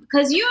of them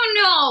because you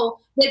know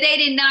that they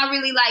did not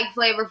really like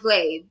Flavor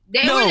Flav.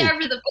 They were there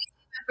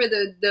for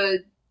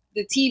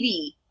the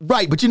TV.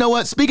 Right, but you know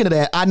what? Speaking of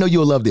that, I know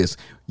you'll love this.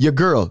 Your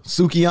girl,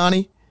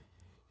 Sukianni.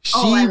 She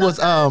was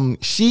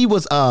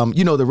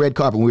the red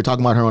carpet. When we were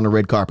talking about her on the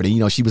red carpet,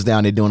 and she was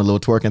down there doing a little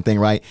twerking thing,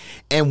 right?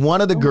 And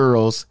one of the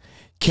girls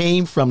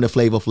came from the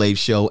Flavor Flav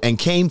show and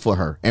came for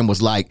her and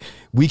was like,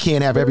 we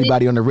can't have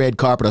everybody on the red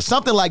carpet or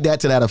something like that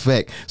to that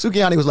effect.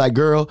 Sukianni was like,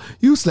 girl,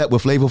 you slept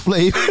with Flavor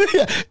Flav.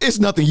 It's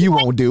nothing you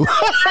won't do.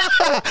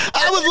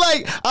 I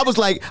was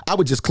like, I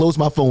would just close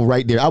my phone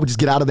right there. I would just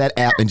get out of that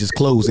app and just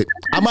close it.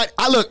 I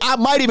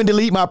might even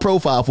delete my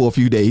profile for a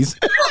few days.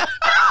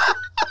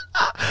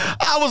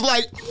 I was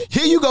like,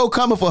 here you go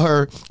coming for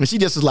her. And she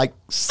just was like,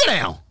 sit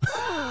down.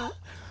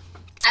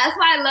 That's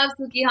why I love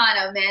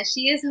Sukihana, man.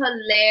 She is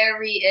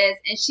hilarious.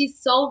 And she's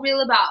so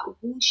real about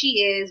who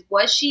she is,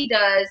 what she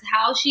does,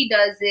 how she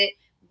does it,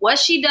 what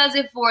she does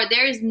it for.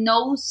 There is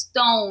no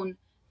stone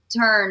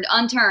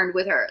unturned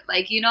with her.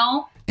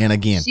 And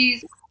again,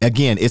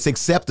 it's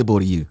acceptable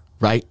to you,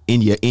 right?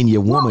 In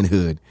your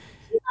womanhood.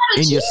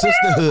 In your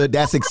sisterhood,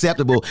 that's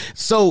acceptable.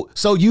 So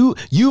you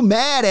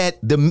mad at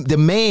the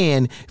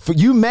man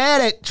you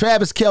mad at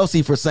Travis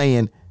Kelce for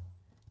saying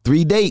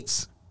 3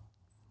 dates.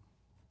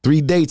 3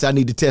 dates, I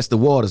need to test the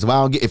waters. If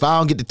I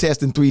don't get the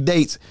test in 3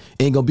 dates,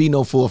 ain't gonna be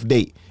no 4th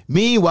date.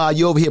 Meanwhile,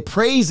 you're over here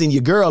praising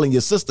your girl and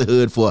your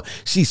sisterhood for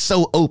she's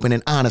so open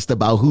and honest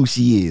about who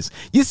she is.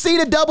 You see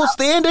the double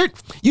standard?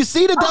 You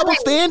see the double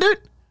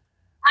standard?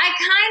 I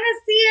kind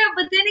of see it,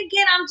 but then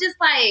again, I'm just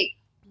like,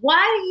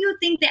 why do you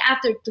think that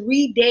after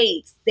 3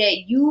 dates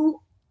that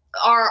you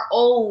are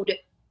owed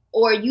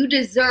or you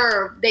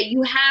deserve that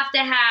you have to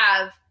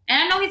have?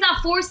 And I know he's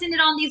not forcing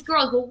it on these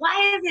girls, but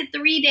why is it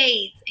 3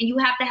 dates and you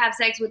have to have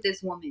sex with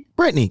this woman?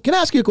 Brittany, can I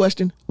ask you a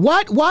question?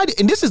 Why?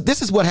 And this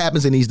is what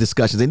happens in these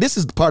discussions, and this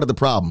is part of the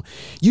problem.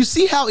 You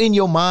see how in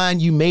your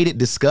mind you made it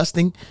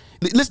disgusting?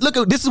 Let's look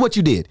at this is what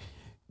you did.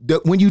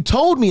 When you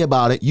told me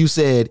about it, you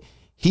said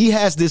he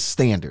has this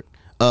standard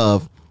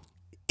of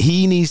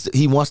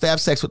he wants to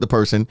have sex with the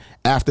person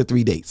after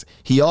 3 dates.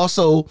 He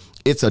also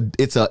it's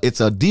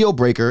a deal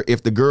breaker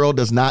if the girl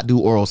does not do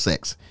oral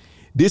sex.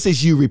 This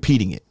is you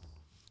repeating it.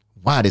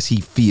 Why does he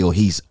feel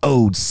he's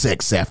owed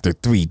sex after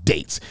 3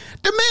 dates?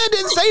 The man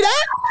didn't say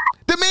that.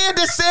 The man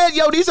just said,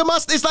 yo, these are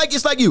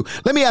it's like you.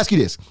 Let me ask you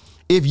this.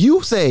 If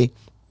you say,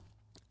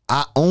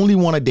 I only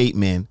want to date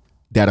men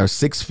that are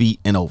 6 feet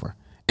and over,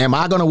 am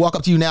I going to walk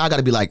up to you now? I got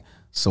to be like,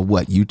 so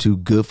what? You too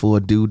good for a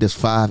dude that's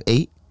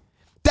 5'8"?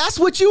 That's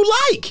what you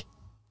like.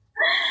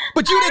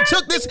 But you didn't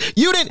took this.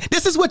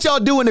 This is what y'all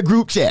do in the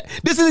group chat.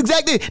 This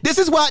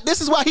is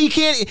why he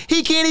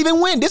can't even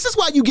win. This is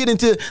why you get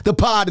into the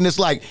pod and it's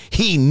like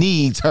he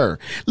needs her.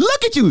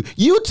 Look at you.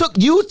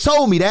 You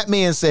told me that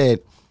man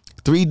said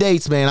 3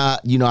 dates, man.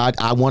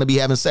 I want to be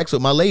having sex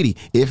with my lady.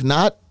 If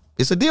not,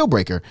 it's a deal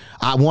breaker.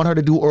 I want her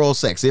to do oral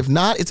sex. If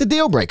not, it's a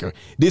deal breaker.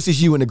 This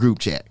is you in the group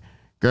chat.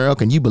 Girl,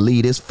 can you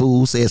believe this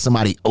fool said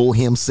somebody owe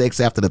him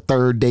sex after the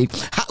 3rd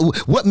date?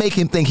 What make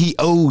him think he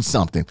owed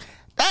something?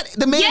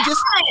 The man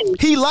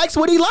he likes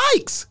what he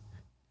likes.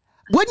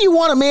 Wouldn't you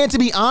want a man to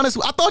be honest?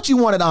 I thought you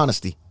wanted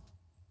honesty.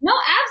 No,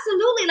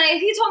 absolutely. Like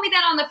if he told me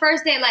that on the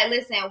first date, like,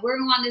 listen, we're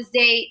going on this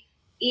date.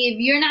 If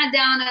you're not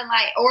down to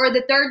or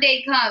the 3rd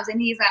date comes and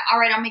he's like, all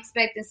right, I'm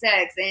expecting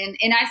sex.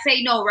 And I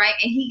say no, right?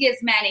 And he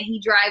gets mad and he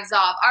drives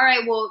off. All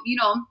right, well,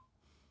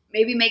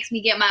 maybe makes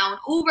me get my own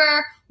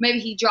Uber. Maybe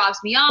he drops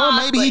me off. Or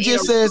maybe he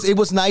just says, it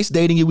was nice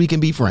dating you. We can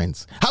be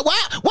friends. Why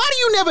do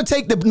you never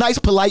take the nice,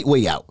 polite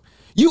way out?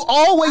 You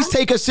always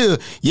take us to,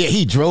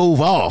 he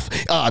drove off.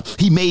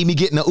 He made me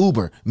get in the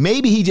Uber.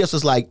 Maybe he just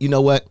was like, you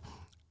know what?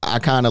 I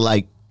kind of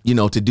like,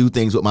 to do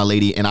things with my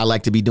lady, and I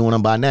like to be doing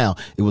them by now.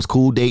 It was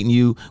cool dating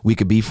you. We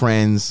could be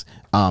friends.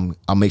 I'll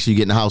make sure you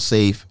get in the house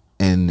safe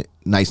and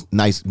nice.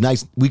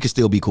 We could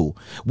still be cool.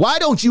 Why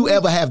don't you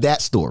ever have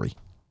that story?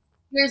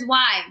 Here's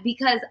why.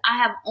 Because I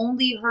have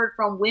only heard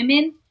from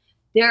women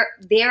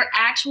their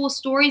actual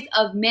stories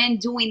of men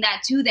doing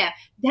that to them.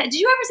 Did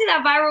you ever see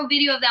that viral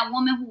video of that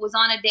woman who was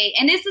on a date?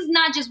 And this is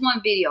not just one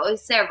video,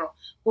 it's several.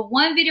 But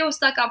one video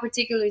stuck out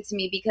particularly to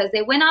me because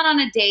they went out on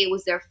a date. It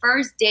was their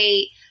first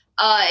date.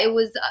 It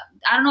was,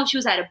 I don't know if she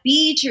was at a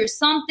beach or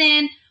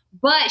something,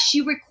 but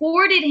she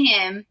recorded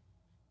him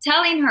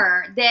telling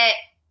her that,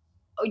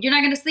 you're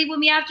not going to sleep with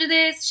me after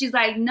this? She's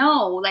like,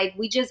 no, like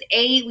we just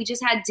ate, we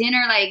just had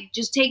dinner, like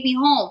just take me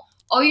home.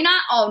 Oh, you're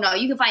not? Oh, no,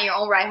 you can find your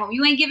own ride home.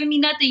 You ain't giving me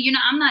nothing.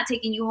 I'm not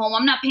taking you home.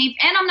 I'm not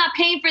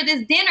paying for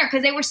this dinner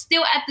because they were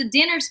still at the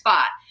dinner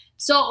spot.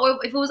 So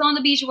if it was on the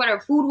beach or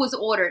whatever, food was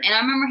ordered. And I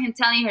remember him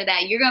telling her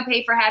that you're going to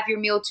pay for half your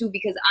meal too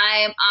because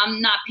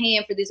I'm not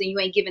paying for this and you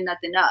ain't giving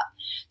nothing up.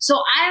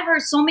 So I have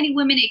heard so many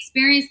women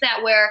experience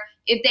that where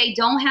if they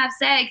don't have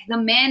sex, the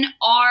men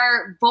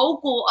are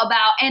vocal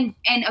about and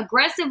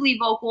aggressively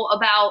vocal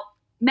about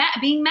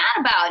being mad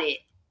about it.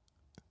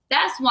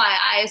 That's why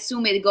I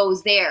assume it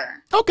goes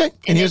there. Okay.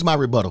 And here's my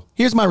rebuttal.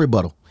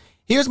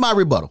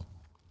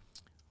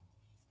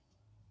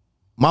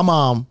 My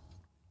mom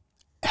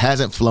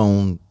hasn't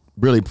flown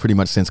really pretty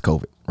much since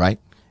COVID, right?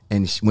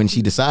 And when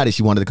she decided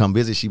she wanted to come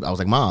visit, I was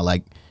like, Mom,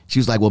 she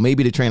was like, well,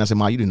 maybe the train. I said,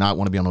 Mom, you do not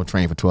want to be on no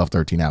train for 12,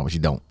 13 hours. You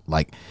don't.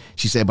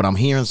 She said, but I'm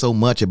hearing so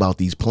much about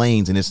these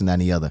planes and this and that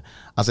and the other.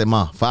 I said,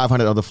 Mom,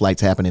 500 other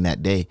flights happening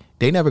that day.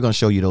 They never going to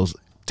show you those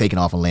taking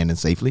off and landing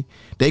safely.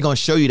 They're going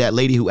to show you that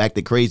lady who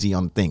acted crazy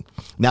on the thing.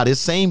 Now, this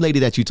same lady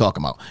that you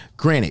talking about,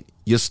 granted,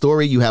 your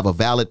story, you have a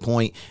valid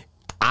point.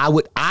 I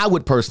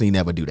would personally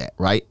never do that,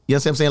 right? You know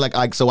what I'm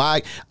saying? So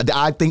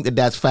I think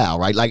that's foul,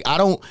 right?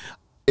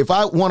 If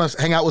I want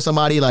to hang out with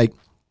somebody, I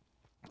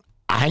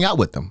hang out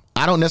with them.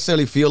 I don't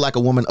necessarily feel like a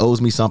woman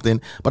owes me something,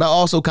 but I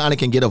also kind of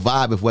can get a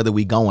vibe of whether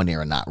we going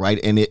there or not, right?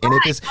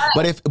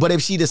 But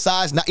if she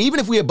decides not, even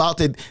if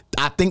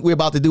I think we're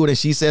about to do it and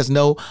she says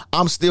no,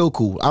 I'm still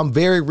cool. I'm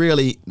very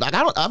rarely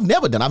I've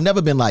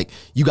never been like,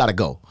 you got to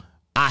go.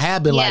 I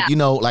have been I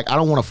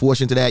don't want to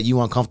force you into that.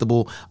 You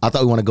uncomfortable. I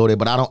thought we want to go there,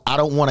 but I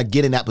don't want to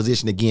get in that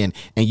position again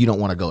and you don't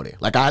want to go there.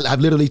 I've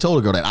literally told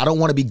a girl that I don't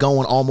want to be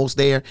going almost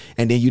there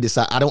and then you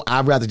decide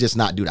I'd rather just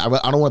not do that.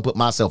 I don't want to put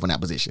myself in that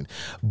position.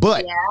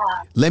 But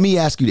let me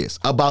ask you this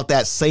about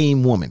that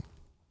same woman.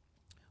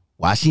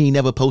 Why she ain't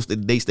never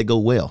posted dates that go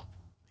well?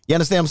 You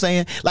understand what I'm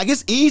saying? Like,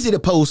 it's easy to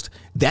post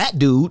that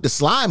dude, the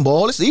slime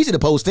ball. It's easy to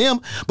post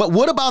him. But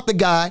what about the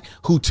guy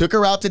who took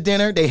her out to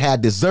dinner? They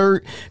had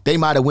dessert. They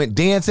might have went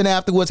dancing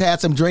afterwards, had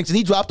some drinks, and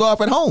he dropped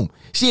off at home.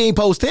 She ain't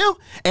post him.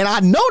 And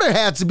I know there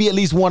had to be at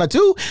least one or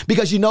two,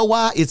 because you know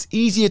why? It's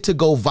easier to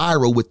go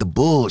viral with the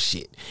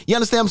bullshit. You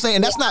understand what I'm saying?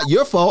 And that's not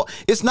your fault.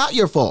 It's not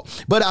your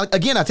fault. But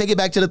again, I take it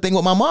back to the thing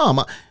with my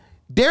mom.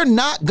 They're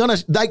not gonna,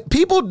 like,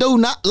 people do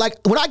not, like,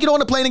 when I get on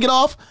the plane and get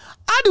off,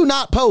 I do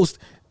not post,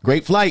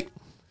 great flight.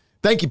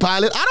 Thank you,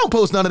 pilot. I don't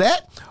post none of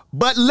that.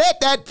 But let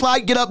that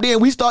flight get up there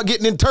and we start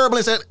getting in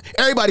turbulence and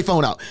everybody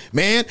phone out.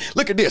 Man,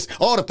 look at this.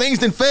 All the things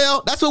didn't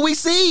fail. That's what we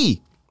see.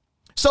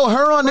 So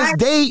her on this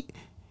date,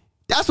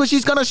 that's what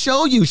she's gonna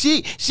show you.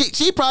 She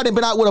probably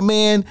been out with a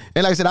man,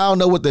 and like I said, I don't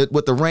know what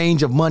the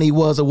range of money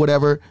was or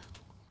whatever.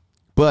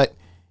 But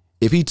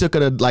if he took her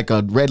to like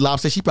a Red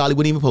Lobster, she probably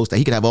wouldn't even post that.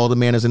 He could have all the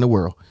manners in the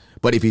world.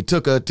 But if he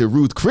took her to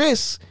Ruth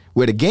Chris,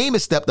 where the game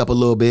has stepped up a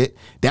little bit,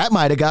 that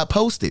might have got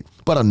posted.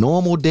 But a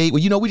normal date,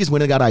 well, we just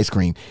went and got ice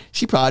cream.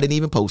 She probably didn't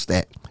even post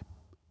that.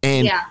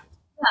 And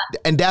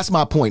and that's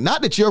my point.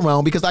 Not that you're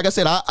wrong, because like I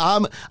said,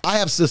 I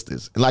have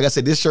sisters. And like I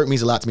said, this shirt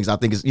means a lot to me. So I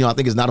think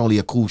it's not only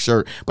a cool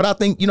shirt, but I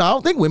think, I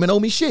don't think women owe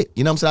me shit.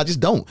 You know what I'm saying? I just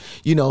don't.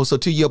 So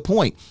to your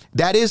point,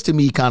 that is to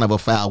me kind of a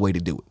foul way to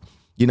do it.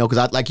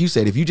 Because like you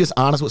said, if you just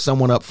honest with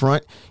someone up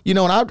front, and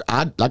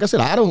I like I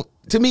said, I don't.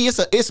 To me,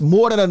 it's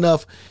more than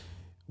enough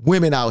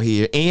women out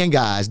here and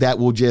guys that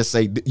will just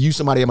say, you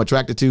somebody I'm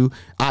attracted to,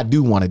 I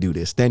do want to do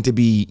this, than to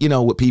be,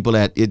 with people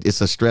that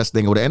it's a stress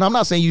thing or whatever. And I'm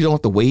not saying you don't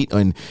have to wait,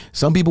 and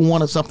some people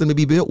want something to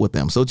be built with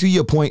them. So to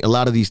your point, a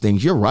lot of these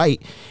things, you're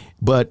right.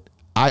 But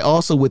I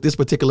also, with this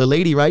particular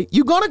lady, right,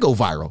 you're going to go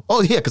viral.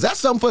 Oh yeah, because that's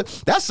something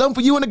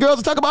for you and the girls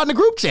to talk about in the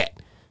group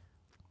chat.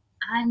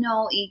 I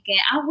know, Ekin.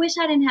 I wish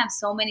I didn't have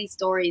so many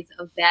stories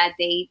of bad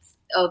dates,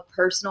 of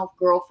personal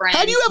girlfriends.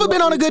 Have you ever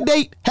been on a good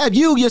date? Have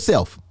you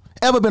yourself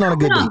ever been on a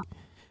good date?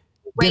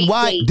 Then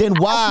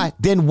why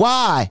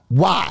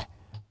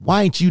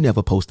ain't you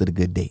never posted a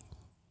good date?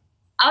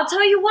 I'll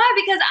tell you why,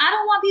 because I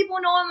don't want people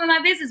knowing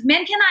my business.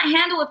 Men cannot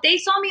handle, if they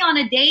saw me on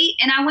a date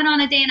and I went on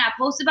a date and I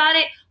post about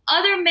it,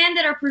 other men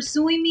that are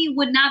pursuing me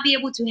would not be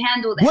able to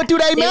handle that. What do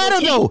they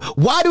matter though?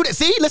 Why do they,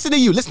 see, listen to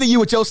you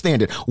with your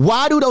standard.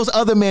 Why do those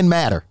other men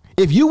matter?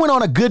 If you went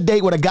on a good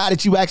date with a guy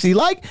that you actually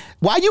like,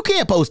 why you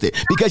can't post it?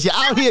 Because you're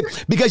out here,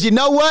 because you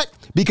know what?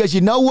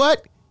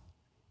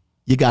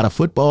 You got an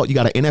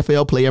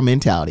NFL player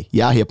mentality.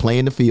 You out here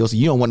playing the field, so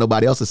you don't want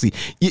nobody else to see.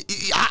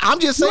 I'm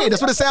just saying,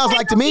 that's what it sounds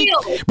like to me.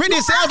 Brittany,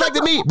 it sounds like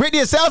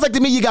to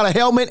me you got a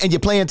helmet and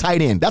you're playing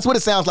tight end. That's what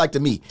it sounds like to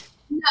me.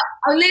 No,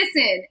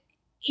 listen,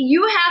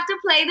 you have to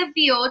play the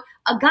field.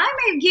 A guy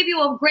may give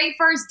you a great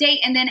first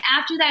date, and then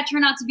after that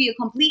turn out to be a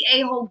complete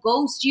a-hole,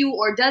 ghost you,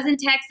 or doesn't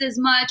text as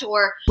much,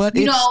 or but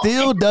it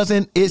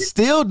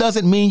still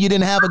doesn't mean you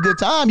didn't have a good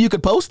time. You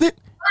could post it.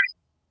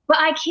 But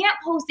I can't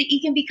post it,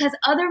 Ekin, because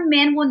other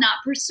men will not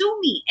pursue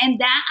me. And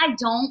that I'm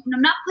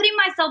not putting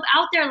myself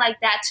out there like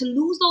that to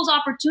lose those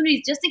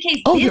opportunities just in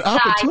case this guy.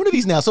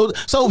 Opportunities now. So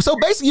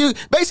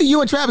basically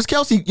you and Travis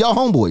Kelce, y'all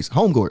homies.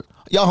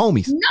 Y'all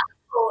homies. No.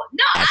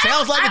 That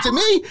sounds like it to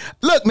me.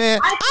 Look, man,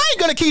 I ain't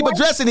going to keep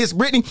addressing this,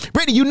 Brittany.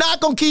 Brittany, you're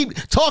not going to keep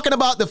talking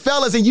about the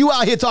fellas and you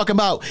out here talking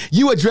about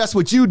you address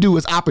what you do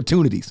as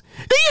opportunities.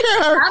 Do you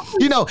hear her?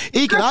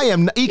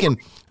 Ekin,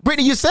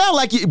 Brittany, you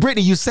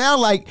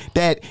sound like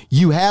that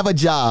you have a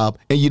job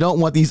and you don't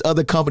want these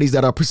other companies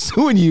that are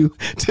pursuing you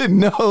to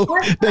know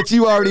that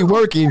you already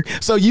working.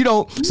 So you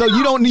don't put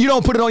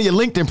it on your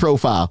LinkedIn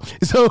profile.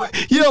 So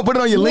you don't put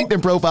it on your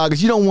LinkedIn profile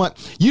because you don't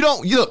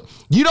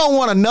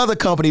want another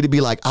company to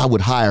be like, I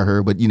would hire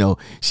her, but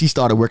she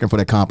started working for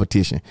the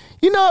competition.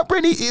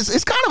 Brittany,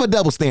 it's kind of a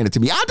double standard to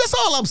me. That's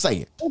all I'm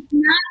saying. It's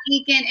not,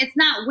 Ekin. It's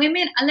not.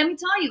 Women, let me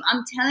tell you,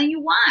 I'm telling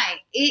you why.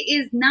 It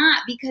is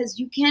not, because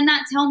you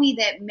cannot tell me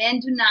that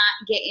men do not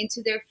get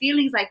into their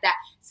feelings like that.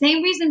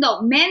 Same reason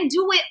though, men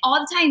do it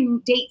all the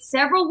time, date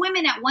several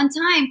women at one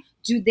time.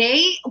 Do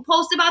they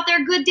post about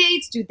their good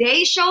dates? Do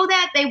they show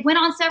that they went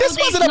on several dates?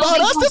 This wasn't about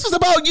us. This was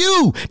about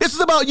you. This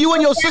was about you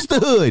and your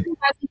sisterhood. We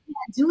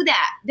can't do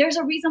that. There's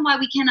a reason why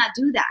we cannot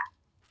do that.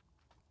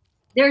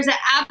 There's an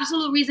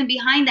absolute reason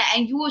behind that.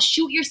 And you will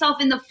shoot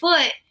yourself in the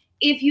foot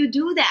if you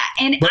do that.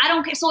 And I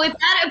don't care. So if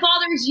that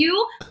bothers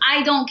you,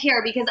 I don't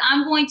care, because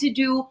I'm going to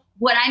do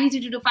what I need to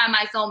do to find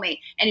my soulmate.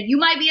 And if you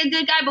might be a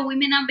good guy, but we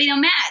may not be a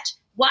match,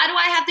 why do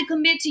I have to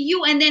commit to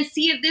you and then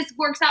see if this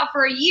works out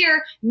for a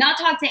year, not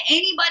talk to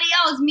anybody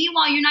else?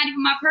 Meanwhile, you're not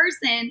even my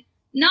person.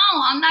 No,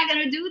 I'm not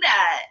going to do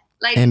that.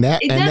 And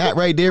that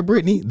right there,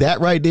 Brittany, that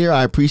right there,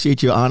 I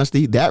appreciate your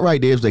honesty. That right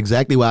there is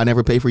exactly why I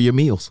never pay for your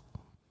meals.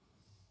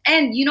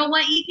 And you know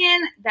what, Ekin?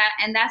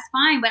 That's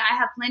fine. But I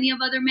have plenty of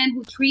other men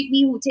who treat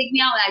me, who take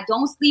me out, and I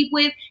don't sleep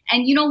with.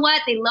 And you know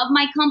what? They love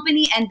my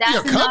company, and that's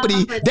your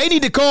company. They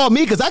need to call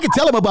me, because I can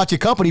tell them about your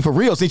company for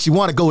real. Since you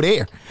want to go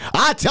there,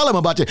 I tell them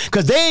about you,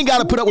 because they ain't got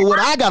to put up with what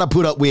I got to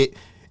put up with.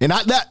 And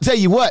I tell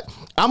you what,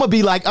 I'm gonna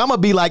be like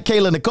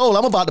Kayla Nicole.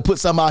 I'm about to put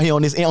something out here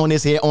on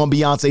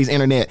Beyonce's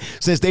internet,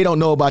 since they don't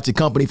know about your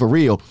company for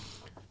real.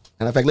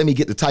 And in fact, let me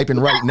get to typing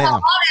right now. All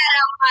that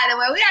out, by the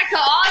way. We gotta cut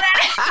all that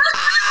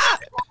out.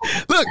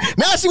 Look,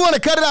 now she want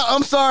to cut it out.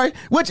 I'm sorry.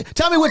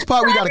 Tell me which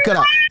part we got to cut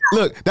out.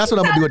 Look, that's what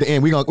I'm gonna do at the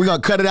end. We're gonna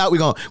cut it out. We're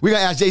gonna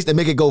ask Jason to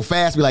make it go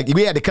fast. Be like,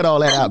 we had to cut all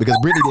that out because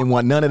Brittany didn't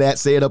want none of that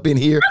said up in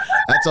here.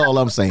 That's all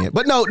I'm saying.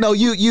 But no,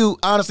 you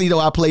honestly though,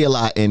 I play a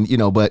lot, and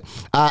but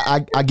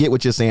I get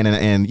what you're saying,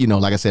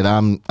 and like I said,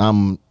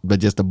 I'm but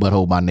just a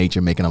butthole by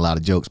nature, making a lot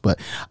of jokes. But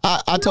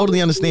I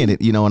totally understand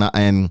it,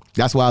 and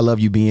that's why I love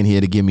you being here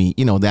to give me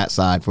that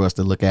side for us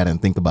to look at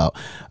and think about.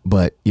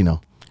 But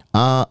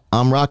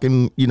I'm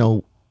rocking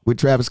with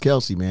Travis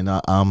Kelce, man.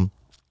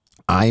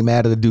 I ain't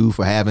mad at the dude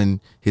for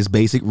having his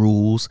basic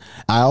rules.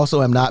 I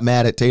also am not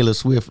mad at Taylor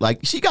Swift. Like,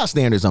 she got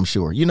standards, I'm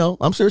sure.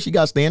 I'm sure she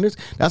got standards.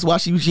 That's why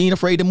she ain't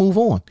afraid to move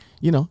on.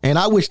 And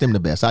I wish them the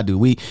best. I do.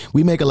 We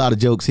make a lot of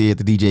jokes here at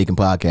the DJ Aiken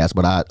podcast,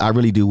 but I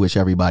really do wish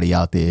everybody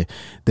out there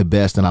the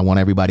best, and I want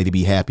everybody to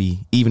be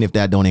happy, even if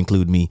that don't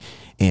include me.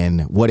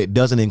 And what it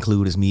doesn't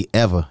include is me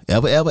ever.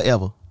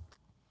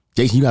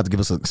 Jason, you have to give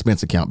us an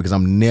expense account because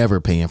I'm never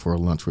paying for a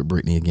lunch with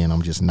Brittany again.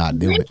 I'm just not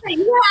doing it.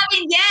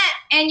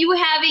 You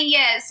haven't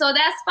yet, so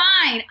that's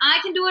fine. I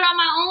can do it on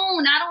my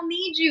own. I don't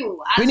need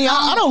you. Brittany,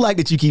 I don't like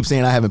that you keep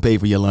saying I haven't paid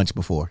for your lunch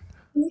before.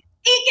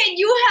 Aiken,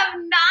 you have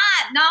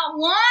not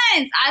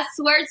once. I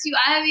swear to you,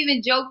 I haven't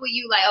even joked with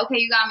you like, okay,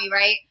 you got me,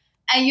 right?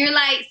 And you're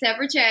like,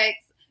 separate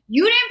checks.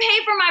 You didn't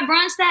pay for my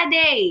brunch that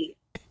day.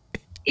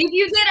 If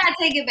you did, I'd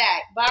take it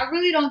back, but I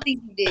really don't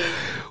think you did.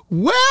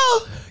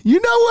 Well, you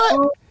know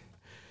what?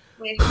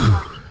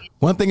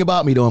 One thing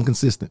about me, though, I'm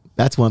consistent.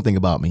 That's one thing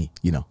about me,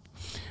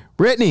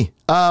 Brittany,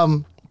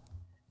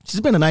 it's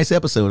been a nice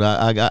episode.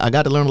 I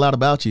got to learn a lot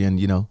about you and,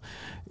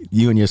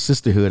 you and your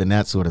sisterhood and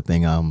that sort of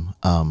thing. Oh, my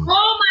God.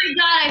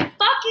 I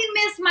fucking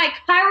missed my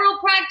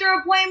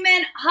chiropractor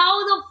appointment. How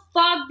the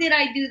fuck did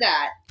I do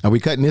that? Are we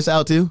cutting this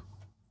out, too?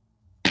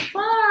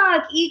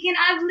 Fuck, Aiken.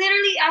 I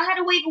had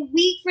to wait a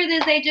week for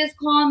this. They just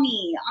called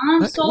me.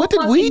 What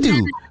did we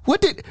do? Well,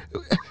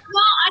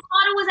 I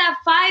thought it was at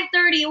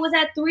 5:30. It was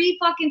at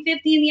 3:50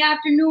 in the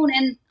afternoon.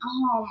 And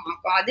oh my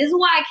God, this is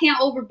why I can't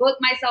overbook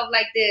myself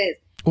like this.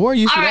 Or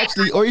you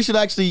should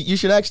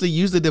actually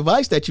use the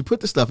device that you put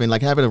the stuff in,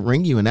 like have it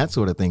ring you and that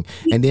sort of thing.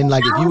 And then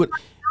like if you would. Now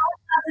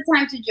it's not the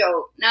time to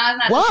joke. Now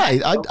it's not. Why?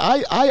 The time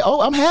to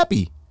joke. I'm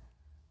happy.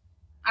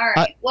 All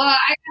right.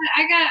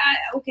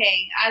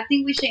 Okay. I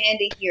think we should end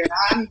it here.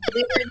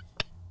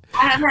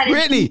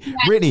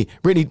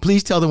 Brittany,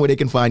 please tell them where they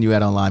can find you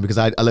at online, because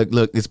I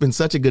look, it's been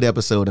such a good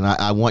episode, and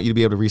I want you to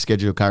be able to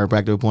reschedule a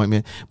chiropractor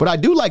appointment. But I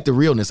do like the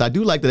realness. I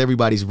do like that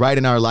everybody's right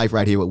in our life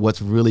right here with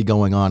what's really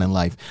going on in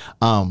life.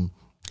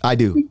 I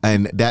do,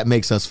 and that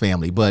makes us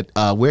family. But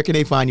where can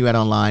they find you at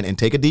online? And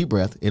take a deep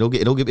breath. It'll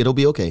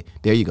be okay.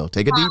 There you go.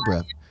 Take a deep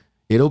breath.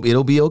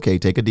 It'll be okay.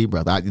 Take a deep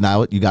breath.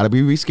 Now you got to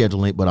be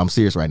rescheduling it, but I'm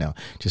serious right now.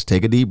 Just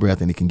take a deep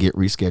breath, and it can get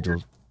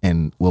rescheduled,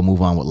 and we'll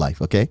move on with life.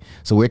 Okay.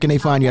 So where can they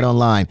find you at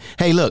online?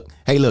 Hey, look.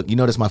 You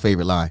know that's my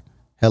favorite line.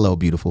 Hello,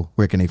 beautiful.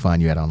 Where can they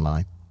find you at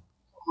online?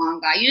 Oh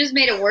God, you just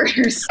made it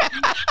worse.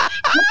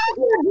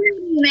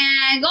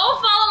 Man, go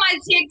follow my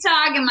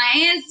TikTok and my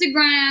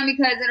Instagram,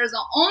 because it is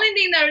the only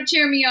thing that'll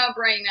cheer me up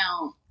right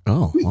now.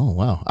 Oh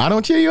wow. I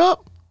don't cheer you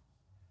up?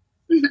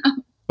 No.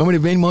 Want me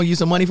to Venmo you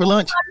some money for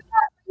lunch?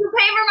 You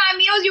pay for my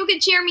meals, you can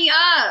cheer me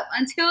up.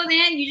 Until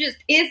then, you just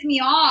piss me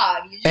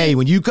off. Hey,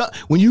 when you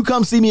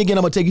come see me again,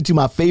 I'm gonna take you to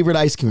my favorite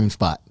ice cream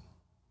spot.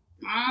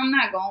 I'm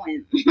not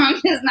going. I'm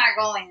just not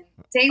going.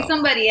 Take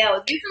somebody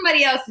else. Get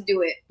somebody else to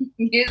do it.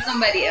 Get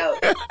somebody else.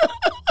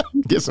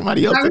 Get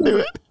somebody else to do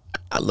it.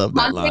 I love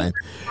that line.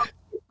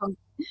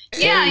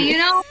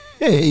 Yeah,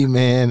 Hey,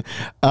 man.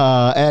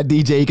 At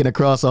DJ Aiken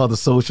across all the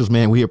socials,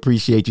 man. We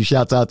appreciate you.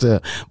 Shouts out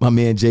to my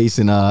man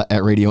Jason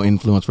at Radio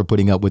Influence for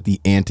putting up with the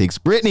antics.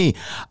 Brittany,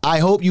 I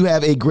hope you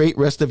have a great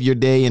rest of your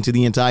day, and to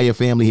the entire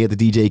family here at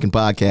the DJ Aiken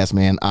podcast,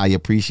 man. I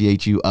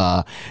appreciate you.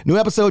 New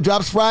episode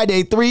drops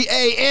Friday, 3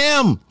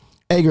 a.m.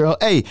 Hey, girl.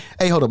 Hey,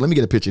 hold up. Let me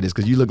get a picture of this,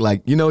 because you look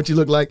like, you know what you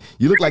look like?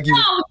 You look like you. No,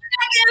 you're not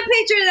getting a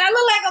picture. I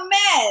look like a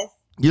mess.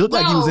 You look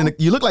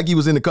like you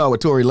was in the car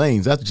with Tory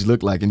Lanez. That's what you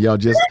look like, and y'all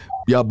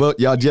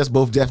just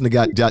both definitely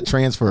got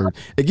transferred.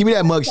 Hey, give me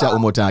that mugshot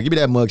one more time. Give me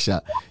that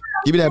mugshot.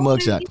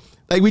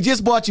 Like, we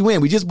just brought you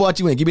in. Give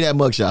me that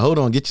mugshot. Hold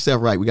on, get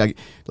yourself right. We got,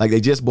 like, they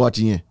just brought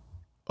you in.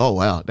 Oh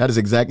wow, that's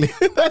exactly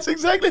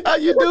how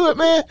you do it,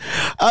 man.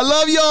 I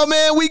love y'all,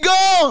 man. We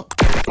gone.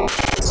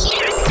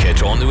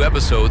 Catch all new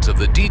episodes of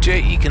the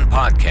DJ Aiken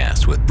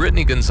podcast with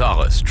Brittany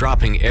Gonzalez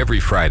dropping every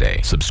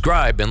Friday.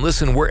 Subscribe and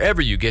listen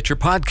wherever you get your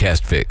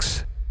podcast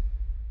fix.